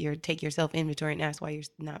take your self-inventory and ask why you're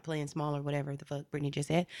not playing small or whatever the fuck Brittany just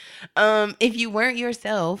said. If you weren't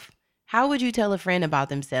yourself, how would you tell a friend about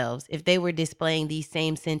themselves if they were displaying these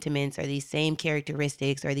same sentiments or these same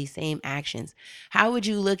characteristics or these same actions? How would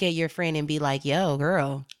you look at your friend and be like, yo,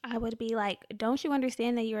 girl? I would be like, don't you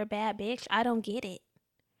understand that you're a bad bitch? I don't get it.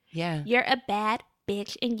 Yeah. You're a bad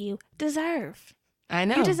bitch and you deserve. I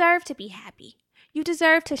know. You deserve to be happy. You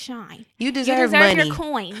deserve to shine. You deserve money. Your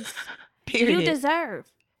coins. Period. You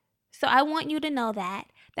deserve. So I want you to know that.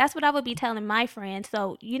 That's what I would be telling my friends.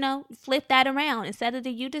 So, flip that around. Instead of the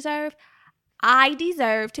you deserve, I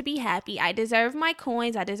deserve to be happy. I deserve my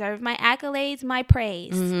coins. I deserve my accolades, my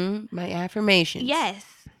praise. Mm-hmm. My affirmations. Yes.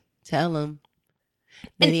 Tell them.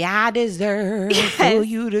 Maybe I deserve for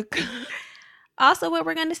you to. Also, what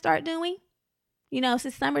we're going to start doing,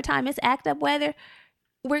 since summertime, it's act up weather.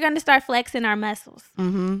 We're going to start flexing our muscles,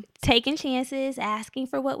 taking chances, asking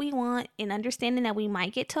for what we want, and understanding that we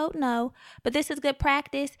might get told no, but this is good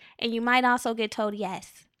practice, and you might also get told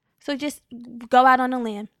yes. So just go out on a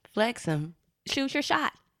limb. Flex them. Shoot your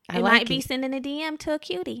shot. I It like might be it. sending a DM to a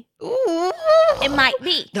cutie. Ooh. It might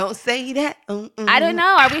be. Don't say that. I don't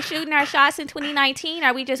know. Are we shooting our shots in 2019?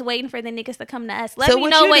 Are we just waiting for the niggas to come to us? Let So me what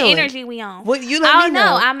know you what doing? energy we on. What you let I me don't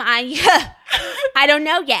know. I don't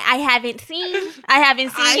know yet. I haven't seen. Eyes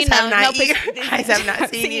have not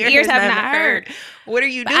seen. Ears have not heard. What are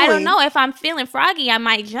you But doing? I don't know. If I'm feeling froggy, I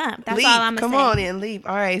might jump. That's leap. all I'm Come saying. on in, leap.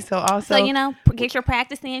 All right. So also, So, get your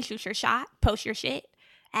practice in, shoot your shot, post your shit,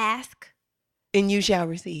 ask. and you shall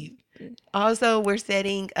receive. Also, we're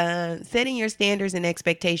setting your standards and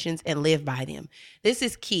expectations and live by them. This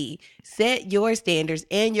is key. Set your standards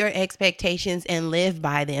and your expectations and live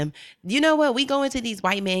by them. You know what? We go into these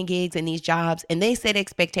white man gigs and these jobs and they set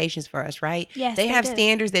expectations for us, right? Yes, they have do.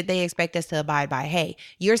 standards that they expect us to abide by. Hey,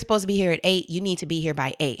 you're supposed to be here at 8. You need to be here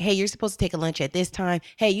by 8. Hey, you're supposed to take a lunch at this time.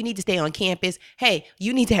 Hey, you need to stay on campus. Hey,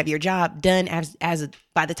 you need to have your job done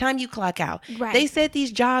by the time you clock out. Right. They set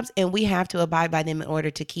these jobs and we have to abide by them in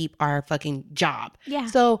order to keep our fucking job. Yeah.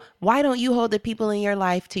 So why don't you hold the people in your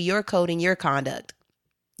life to your code and your conduct?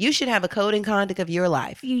 You should have a code and conduct of your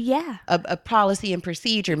life. Yeah. A policy and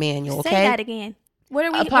procedure manual, okay? Say that again. What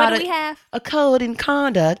do we have? A code and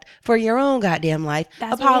conduct for your own goddamn life.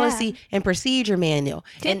 That's a policy and procedure manual.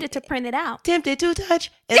 Tempted to print it out. Tempted to touch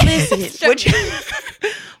and listen.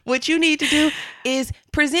 What you need to do is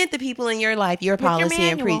present the people in your life your policy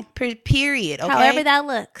and period. Okay? However that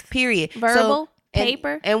looks. Period. Verbal, So,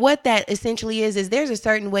 paper. And what that essentially is there's a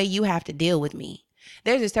certain way you have to deal with me.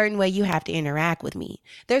 There's a certain way you have to interact with me.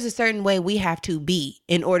 There's a certain way we have to be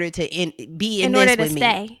in order to be in this with me.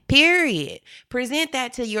 Stay. Period. Present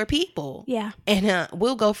that to your people. Yeah. And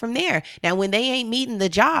we'll go from there. Now, when they ain't meeting the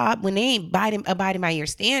job, when they ain't abiding by your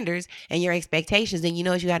standards and your expectations, then you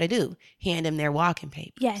know what you got to do. Hand them their walking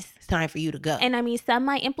paper. Yes. It's time for you to go. And I mean, some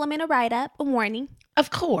might implement a write-up, a warning. Of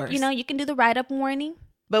course. You know, you can do the write-up warning.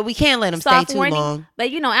 But we can't let them Soft stay too warning. long. But,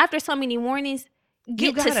 you know, after so many warnings,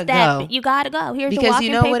 You gotta step. go. You got to go. Here's Because your walking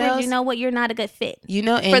you know papers. what else? You know what? You're not a good fit. You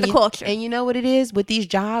know, for the culture. And you know what it is with these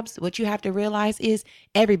jobs? What you have to realize is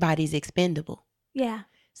everybody's expendable. Yeah.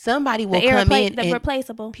 Somebody will come in the and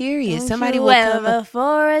replaceable. period. Don't Somebody you will come ever up.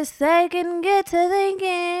 for a second get to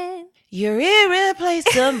thinking. You're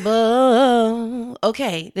irreplaceable.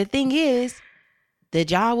 Okay, the thing is, the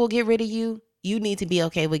job will get rid of you. You need to be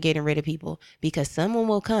okay with getting rid of people because someone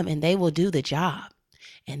will come and they will do the job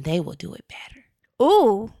and they will do it better.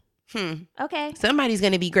 Ooh. Okay. Somebody's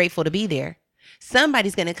going to be grateful to be there.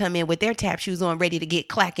 Somebody's going to come in with their tap shoes on, ready to get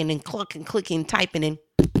clacking and clucking, clicking, typing, and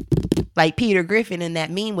like Peter Griffin in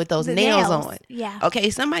that meme with those nails on. Yeah.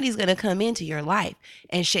 Okay. Somebody's going to come into your life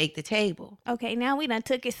and shake the table. Okay. Now we done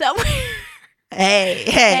took it somewhere.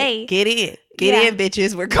 Hey, get in. Get in,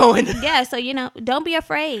 bitches. We're going. Yeah. So, you know, don't be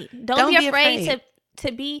afraid. Don't be afraid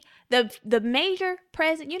to be the major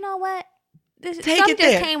present. You know what? Something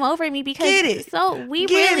just came over me because we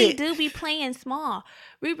really do be playing small.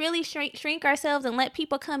 We really shrink ourselves and let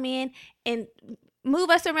people come in and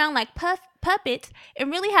move us around like puppets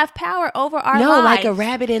and really have power over our lives. No, like a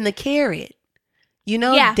rabbit in the carrot. You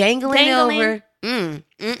know, dangling over. And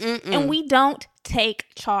we don't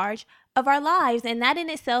take charge of our lives. And that in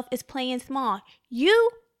itself is playing small.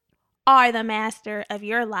 You are the master of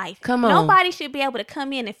your life. Come on. Nobody should be able to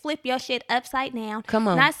come in and flip your shit upside down. Come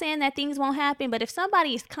on. Not saying that things won't happen, but if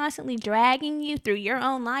somebody is constantly dragging you through your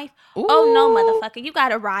own life, oh no, motherfucker, you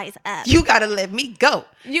gotta rise up. You gotta let me go.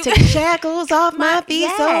 Take the shackles off my feet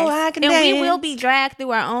so I can dance. And we will be dragged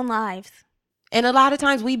through our own lives. And a lot of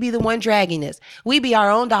times we be the one dragging us. We be our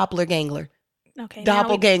own doppelganger. Okay.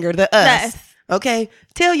 Doppelganger, the us. Okay,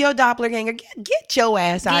 tell your doppelganger, get your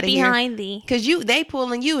ass out of here. Get behind thee. Because they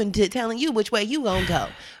pulling you into telling you which way you gonna go.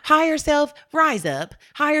 Higher self, rise up.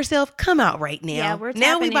 Higher self, come out right now. Yeah,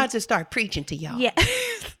 now we about to start preaching to y'all. Yeah.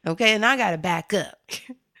 Okay, and I gotta back up.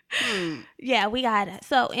 Yeah, we gotta.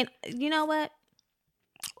 So, and you know what?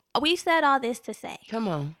 We said all this to say. Come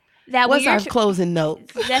on. That what's our closing note?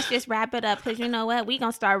 Let's just wrap it up because you know what? We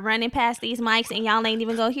gonna start running past these mics and y'all ain't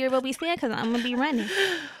even gonna hear what we said because I'm gonna be running.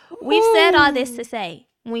 We've said all this to say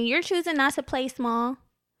when you're choosing not to play small,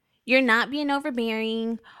 you're not being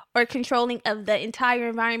overbearing or controlling of the entire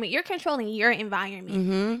environment. You're controlling your environment.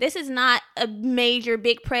 Mm-hmm. This is not a major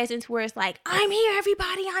big presence where it's like, I'm here,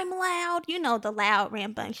 everybody, I'm loud. You know, the loud,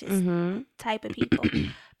 rambunctious type of people.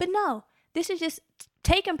 But no, this is just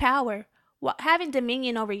taking power, having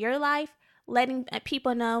dominion over your life, letting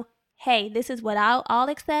people know, hey, this is what I'll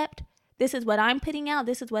accept. This is what I'm putting out.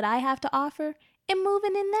 This is what I have to offer. And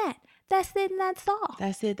moving in that. That's it and that's all.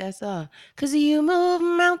 That's it. That's all. Because you move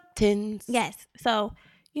mountains. Yes. So,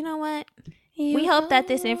 you know what? We hope that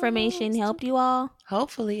this information helped you all.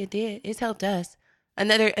 Hopefully it did. It's helped us.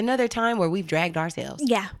 Another time where we've dragged ourselves.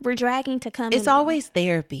 Yeah. We're dragging to come. It's always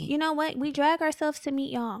therapy. You know what? We drag ourselves to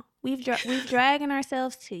meet y'all. We've dragging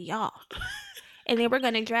ourselves to y'all. And then we're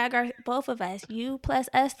going to drag both of us, you plus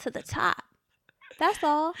us, to the top. That's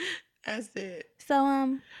all. That's it.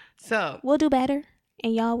 So we'll do better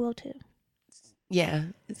and y'all will too. Yeah.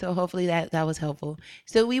 So hopefully that was helpful.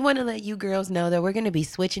 So we want to let you girls know that we're going to be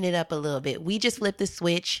switching it up a little bit. We just flipped the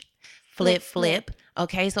switch. Flip.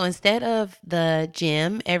 Okay, so instead of the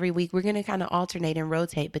gym every week, we're going to kind of alternate and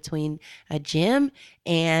rotate between a gym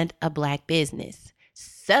and a Black business.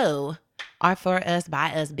 So, our For Us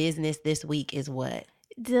By Us business this week is what?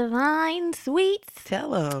 Divine Sweets.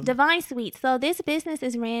 Tell them. Divine Sweets. So this business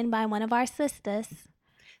is ran by one of our sisters.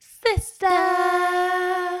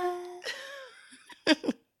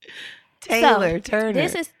 Taylor Turner.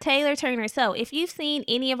 This is Taylor Turner. So if you've seen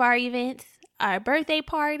any of our events, our birthday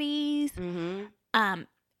parties,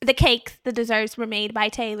 the cakes, the desserts were made by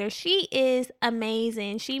Taylor. She is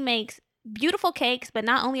amazing. She makes beautiful cakes, but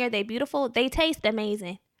not only are they beautiful, they taste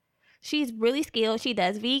amazing. She's really skilled. She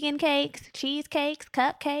does vegan cakes, cheesecakes,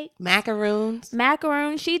 cupcakes, macaroons.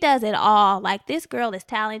 She does it all. Like, this girl is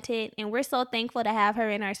talented, and we're so thankful to have her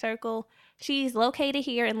in our circle. She's located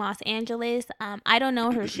here in Los Angeles. I don't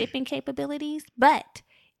know her shipping capabilities, but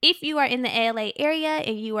if you are in the LA area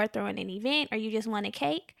and you are throwing an event or you just want a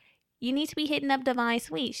cake, you need to be hitting up Divine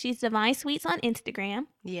Sweets. She's Divine Sweets on Instagram.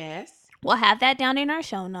 Yes. We'll have that down in our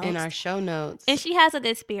show notes. And she has a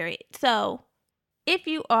good spirit. So if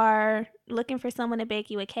you are looking for someone to bake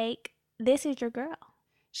you a cake, this is your girl.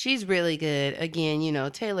 She's really good.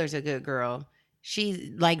 Again, Taylor's a good girl. She's,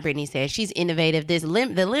 like Brittany said, she's innovative. The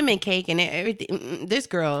lemon cake and everything. This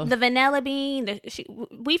girl, the vanilla bean.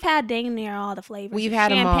 We've had dang near all the flavors. We've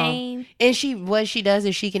had champagne. Them all. And what she does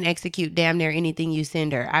is she can execute damn near anything you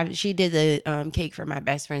send her. She did the cake for my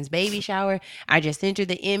best friend's baby shower. I just sent her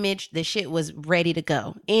the image. The shit was ready to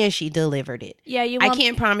go, and she delivered it. Yeah, I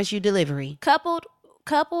can't promise you delivery. Coupled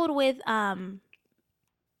with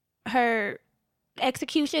her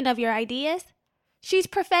execution of your ideas. She's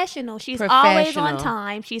professional. She's always on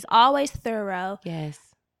time. She's always thorough. Yes.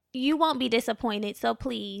 You won't be disappointed. So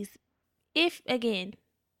please, if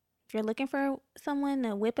you're looking for someone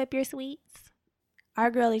to whip up your sweets,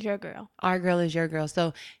 our girl is your girl. Our girl is your girl.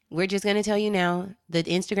 So we're just going to tell you now, the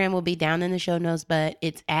Instagram will be down in the show notes, but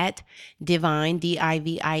it's at Divine,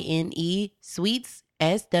 DIVINE, Sweets, SWEETS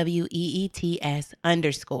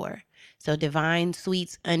 _ So Divine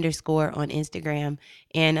Sweets _ on Instagram.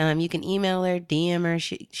 And you can email her, DM her.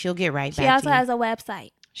 She'll get right back to you. She also has a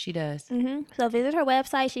website. She does. So visit her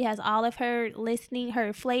website. She has all of her listing,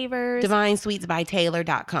 her flavors.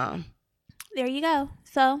 DivineSweetsByTaylor.com. There you go.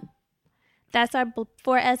 So that's our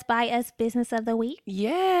For Us By Us business of the week.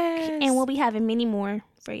 Yes. And we'll be having many more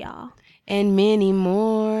for y'all. And many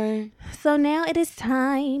more. So now it is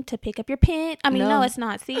time to pick up your pen. No, it's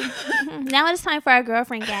not. See? Now it is time for our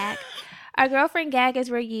girlfriend gag. Our girlfriend gag is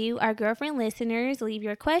where you, our girlfriend listeners, leave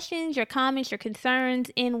your questions, your comments, your concerns,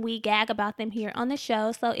 and we gag about them here on the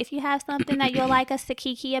show. So if you have something that you'll like us to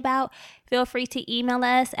kiki about, feel free to email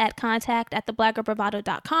us at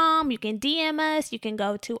contact@theblackgirlbravado.com. You can DM us. You can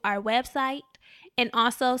go to our website and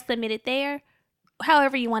also submit it there.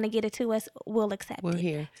 However you want to get it to us, we'll accept it. We're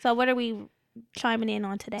here. So what are we chiming in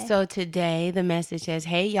on today? So today the message says,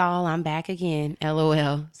 "Hey y'all, I'm back again.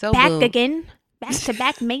 LOL." So back again. Back to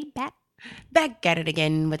back, mate. Back at it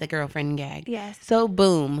again with a girlfriend gag. Yes. So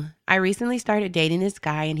boom. I recently started dating this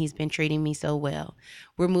guy and he's been treating me so well.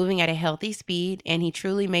 We're moving at a healthy speed and he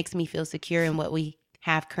truly makes me feel secure in what we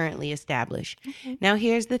have currently established. Okay. Now,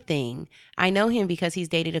 here's the thing. I know him because he's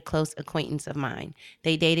dated a close acquaintance of mine.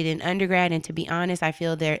 They dated in undergrad, and to be honest, I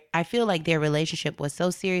feel like their relationship was so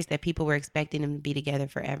serious that people were expecting them to be together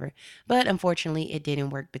forever. But unfortunately, it didn't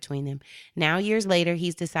work between them. Now, years later,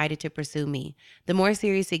 he's decided to pursue me. The more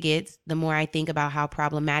serious it gets, the more I think about how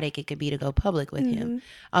problematic it could be to go public with him.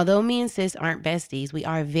 Although me and sis aren't besties, we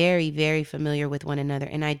are very, very familiar with one another,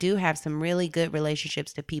 and I do have some really good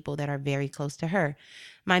relationships to people that are very close to her.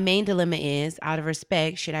 My main dilemma is, out of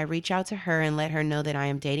respect, should I reach out to her and let her know that I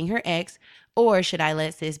am dating her ex, or should I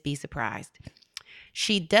let sis be surprised?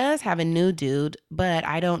 She does have a new dude, but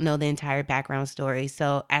I don't know the entire background story.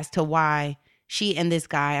 So as to why she and this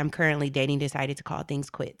guy I'm currently dating decided to call things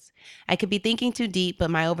quits. I could be thinking too deep, but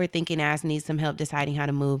my overthinking ass needs some help deciding how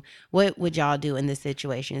to move. What would y'all do in this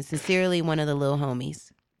situation? Sincerely, one of the little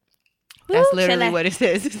homies. That's literally what it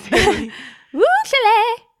says. Woo,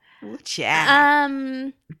 chile.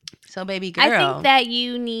 Child. So, baby girl, I think that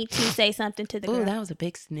you need to say something to the girl. Ooh, that was a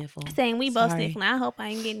big sniffle. Saying we both sniffling. I hope I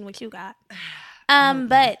ain't getting what you got.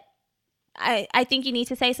 But I think you need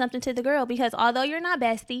to say something to the girl because although you're not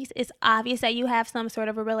besties, it's obvious that you have some sort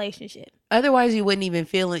of a relationship. Otherwise, you wouldn't even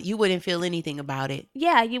feel it. You wouldn't feel anything about it.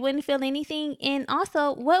 Yeah, you wouldn't feel anything. And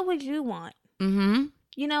also, what would you want?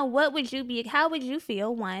 You know, what would you be? How would you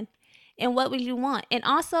feel? One. And what would you want? And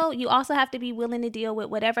also, you also have to be willing to deal with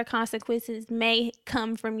whatever consequences may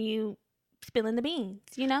come from you spilling the beans,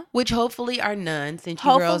 you know? Which hopefully are none, since you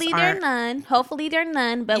girls Hopefully aren't. they're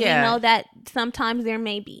none, but Yeah. we know that sometimes there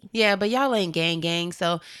may be. Yeah, but y'all ain't gang.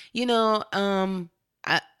 So,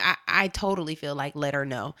 I totally feel like let her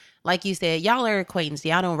know. Like you said, y'all are acquaintances.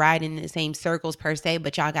 Y'all don't ride in the same circles per se,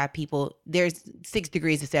 but y'all got people. There's 6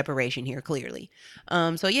 degrees of separation here, clearly.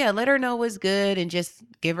 So yeah, let her know what's good and just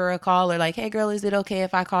give her a call or like, hey girl, is it okay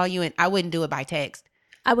if I call you? And I wouldn't do it by text.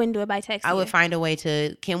 I wouldn't do it by text. I would find a way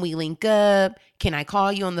to, can we link up? Can I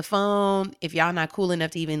call you on the phone? If y'all not cool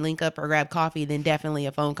enough to even link up or grab coffee, then definitely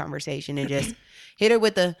a phone conversation and just hit her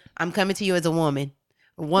with the, I'm coming to you as a woman.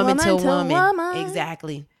 Woman to woman.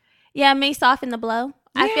 Exactly. Yeah, it may soften the blow.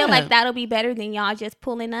 I feel Yeah. like that'll be better than y'all just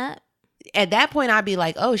pulling up. At that point, I'd be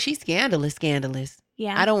like, oh, she's scandalous.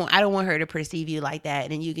 Yeah. I don't want her to perceive you like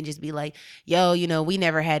that. And you can just be like, yo, we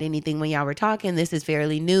never had anything when y'all were talking. This is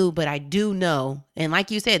fairly new, but I do know. And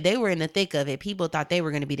like you said, they were in the thick of it. People thought they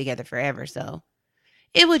were going to be together forever. So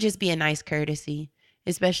it would just be a nice courtesy,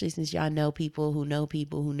 especially since y'all know people who know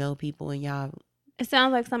people who know people, and y'all. It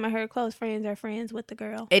sounds like some of her close friends are friends with the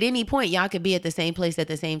girl. At any point, y'all could be at the same place at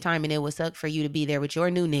the same time, and it would suck for you to be there with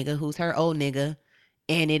your new nigga who's her old nigga,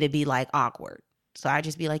 and it'd be like awkward. So I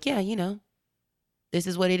just be like, yeah, this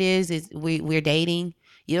is what it is. We're dating.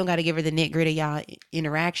 You don't got to give her the nit grit of y'all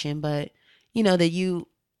interaction, but that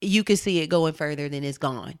you could see it going further than it's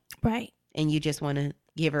gone. Right. And you just want to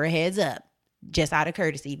give her a heads up just out of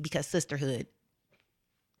courtesy because sisterhood.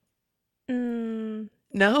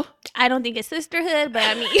 No? I don't think it's sisterhood, but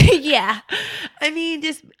I mean, yeah. I mean,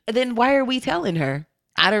 just then why are we telling her?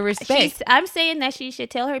 Out of respect. I'm saying that she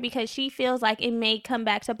should tell her because she feels like it may come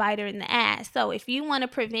back to bite her in the ass. So if you want to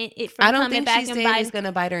prevent it from coming back and bite her. I don't think she's saying it's going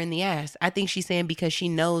to bite her in the ass. I think she's saying because she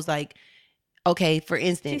knows, like, okay, for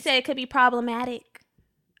instance. She said it could be problematic.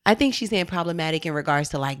 I think she's saying problematic in regards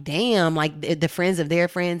to like, damn, like the friends of their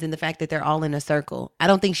friends and the fact that they're all in a circle. I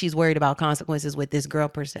don't think she's worried about consequences with this girl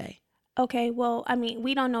per se. Okay, well, I mean,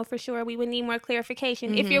 we don't know for sure. We would need more clarification.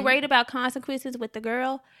 Mm-hmm. If you're worried about consequences with the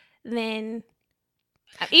girl, then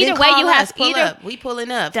either way you have we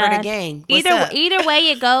pulling up for the gang. Either way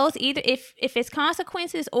it goes, either if it's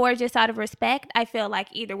consequences or just out of respect, I feel like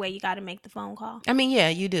either way you got to make the phone call. I mean, yeah,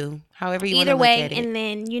 you do. However you want to look at it. And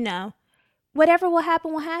then whatever will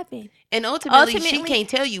happen will happen. And ultimately she can't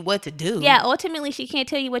tell you what to do. Yeah, ultimately she can't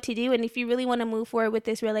tell you what to do. And if you really want to move forward with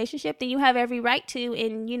this relationship, then you have every right to.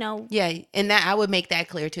 And Yeah, and that I would make that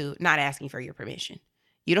clear too. Not asking for your permission.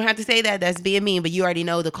 You don't have to say that. That's being mean. But you already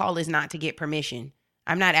know the call is not to get permission.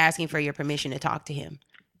 I'm not asking for your permission to talk to him.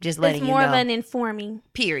 Just letting you know. It's more of an informing.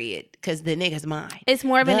 Period. Because the nigga's mine. It's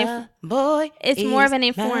more of an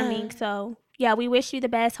informing. Mine. So yeah, we wish you the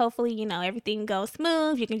best. Hopefully, everything goes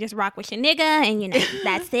smooth. You can just rock with your nigga and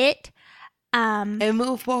that's it. And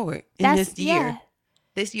move forward in this year. Yeah.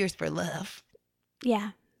 This year's for love.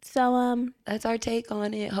 Yeah. So that's our take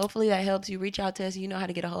on it. Hopefully that helps you. Reach out to us. You know how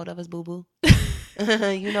to get a hold of us, boo-boo.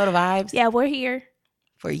 You know the vibes. Yeah, we're here.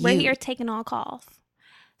 For you. We're here taking all calls.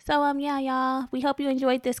 So, yeah, y'all, we hope you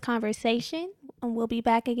enjoyed this conversation. And we'll be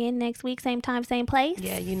back again next week, same time, same place.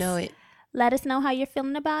 Yeah, you know it. Let us know how you're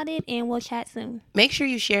feeling about it, and we'll chat soon. Make sure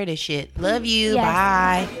you share this shit. Love you. Yes.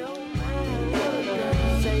 Bye.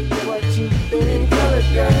 Say what you think, color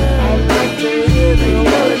girl. I like to hear the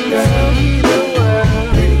color girl. Be the world,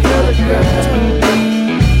 color girl.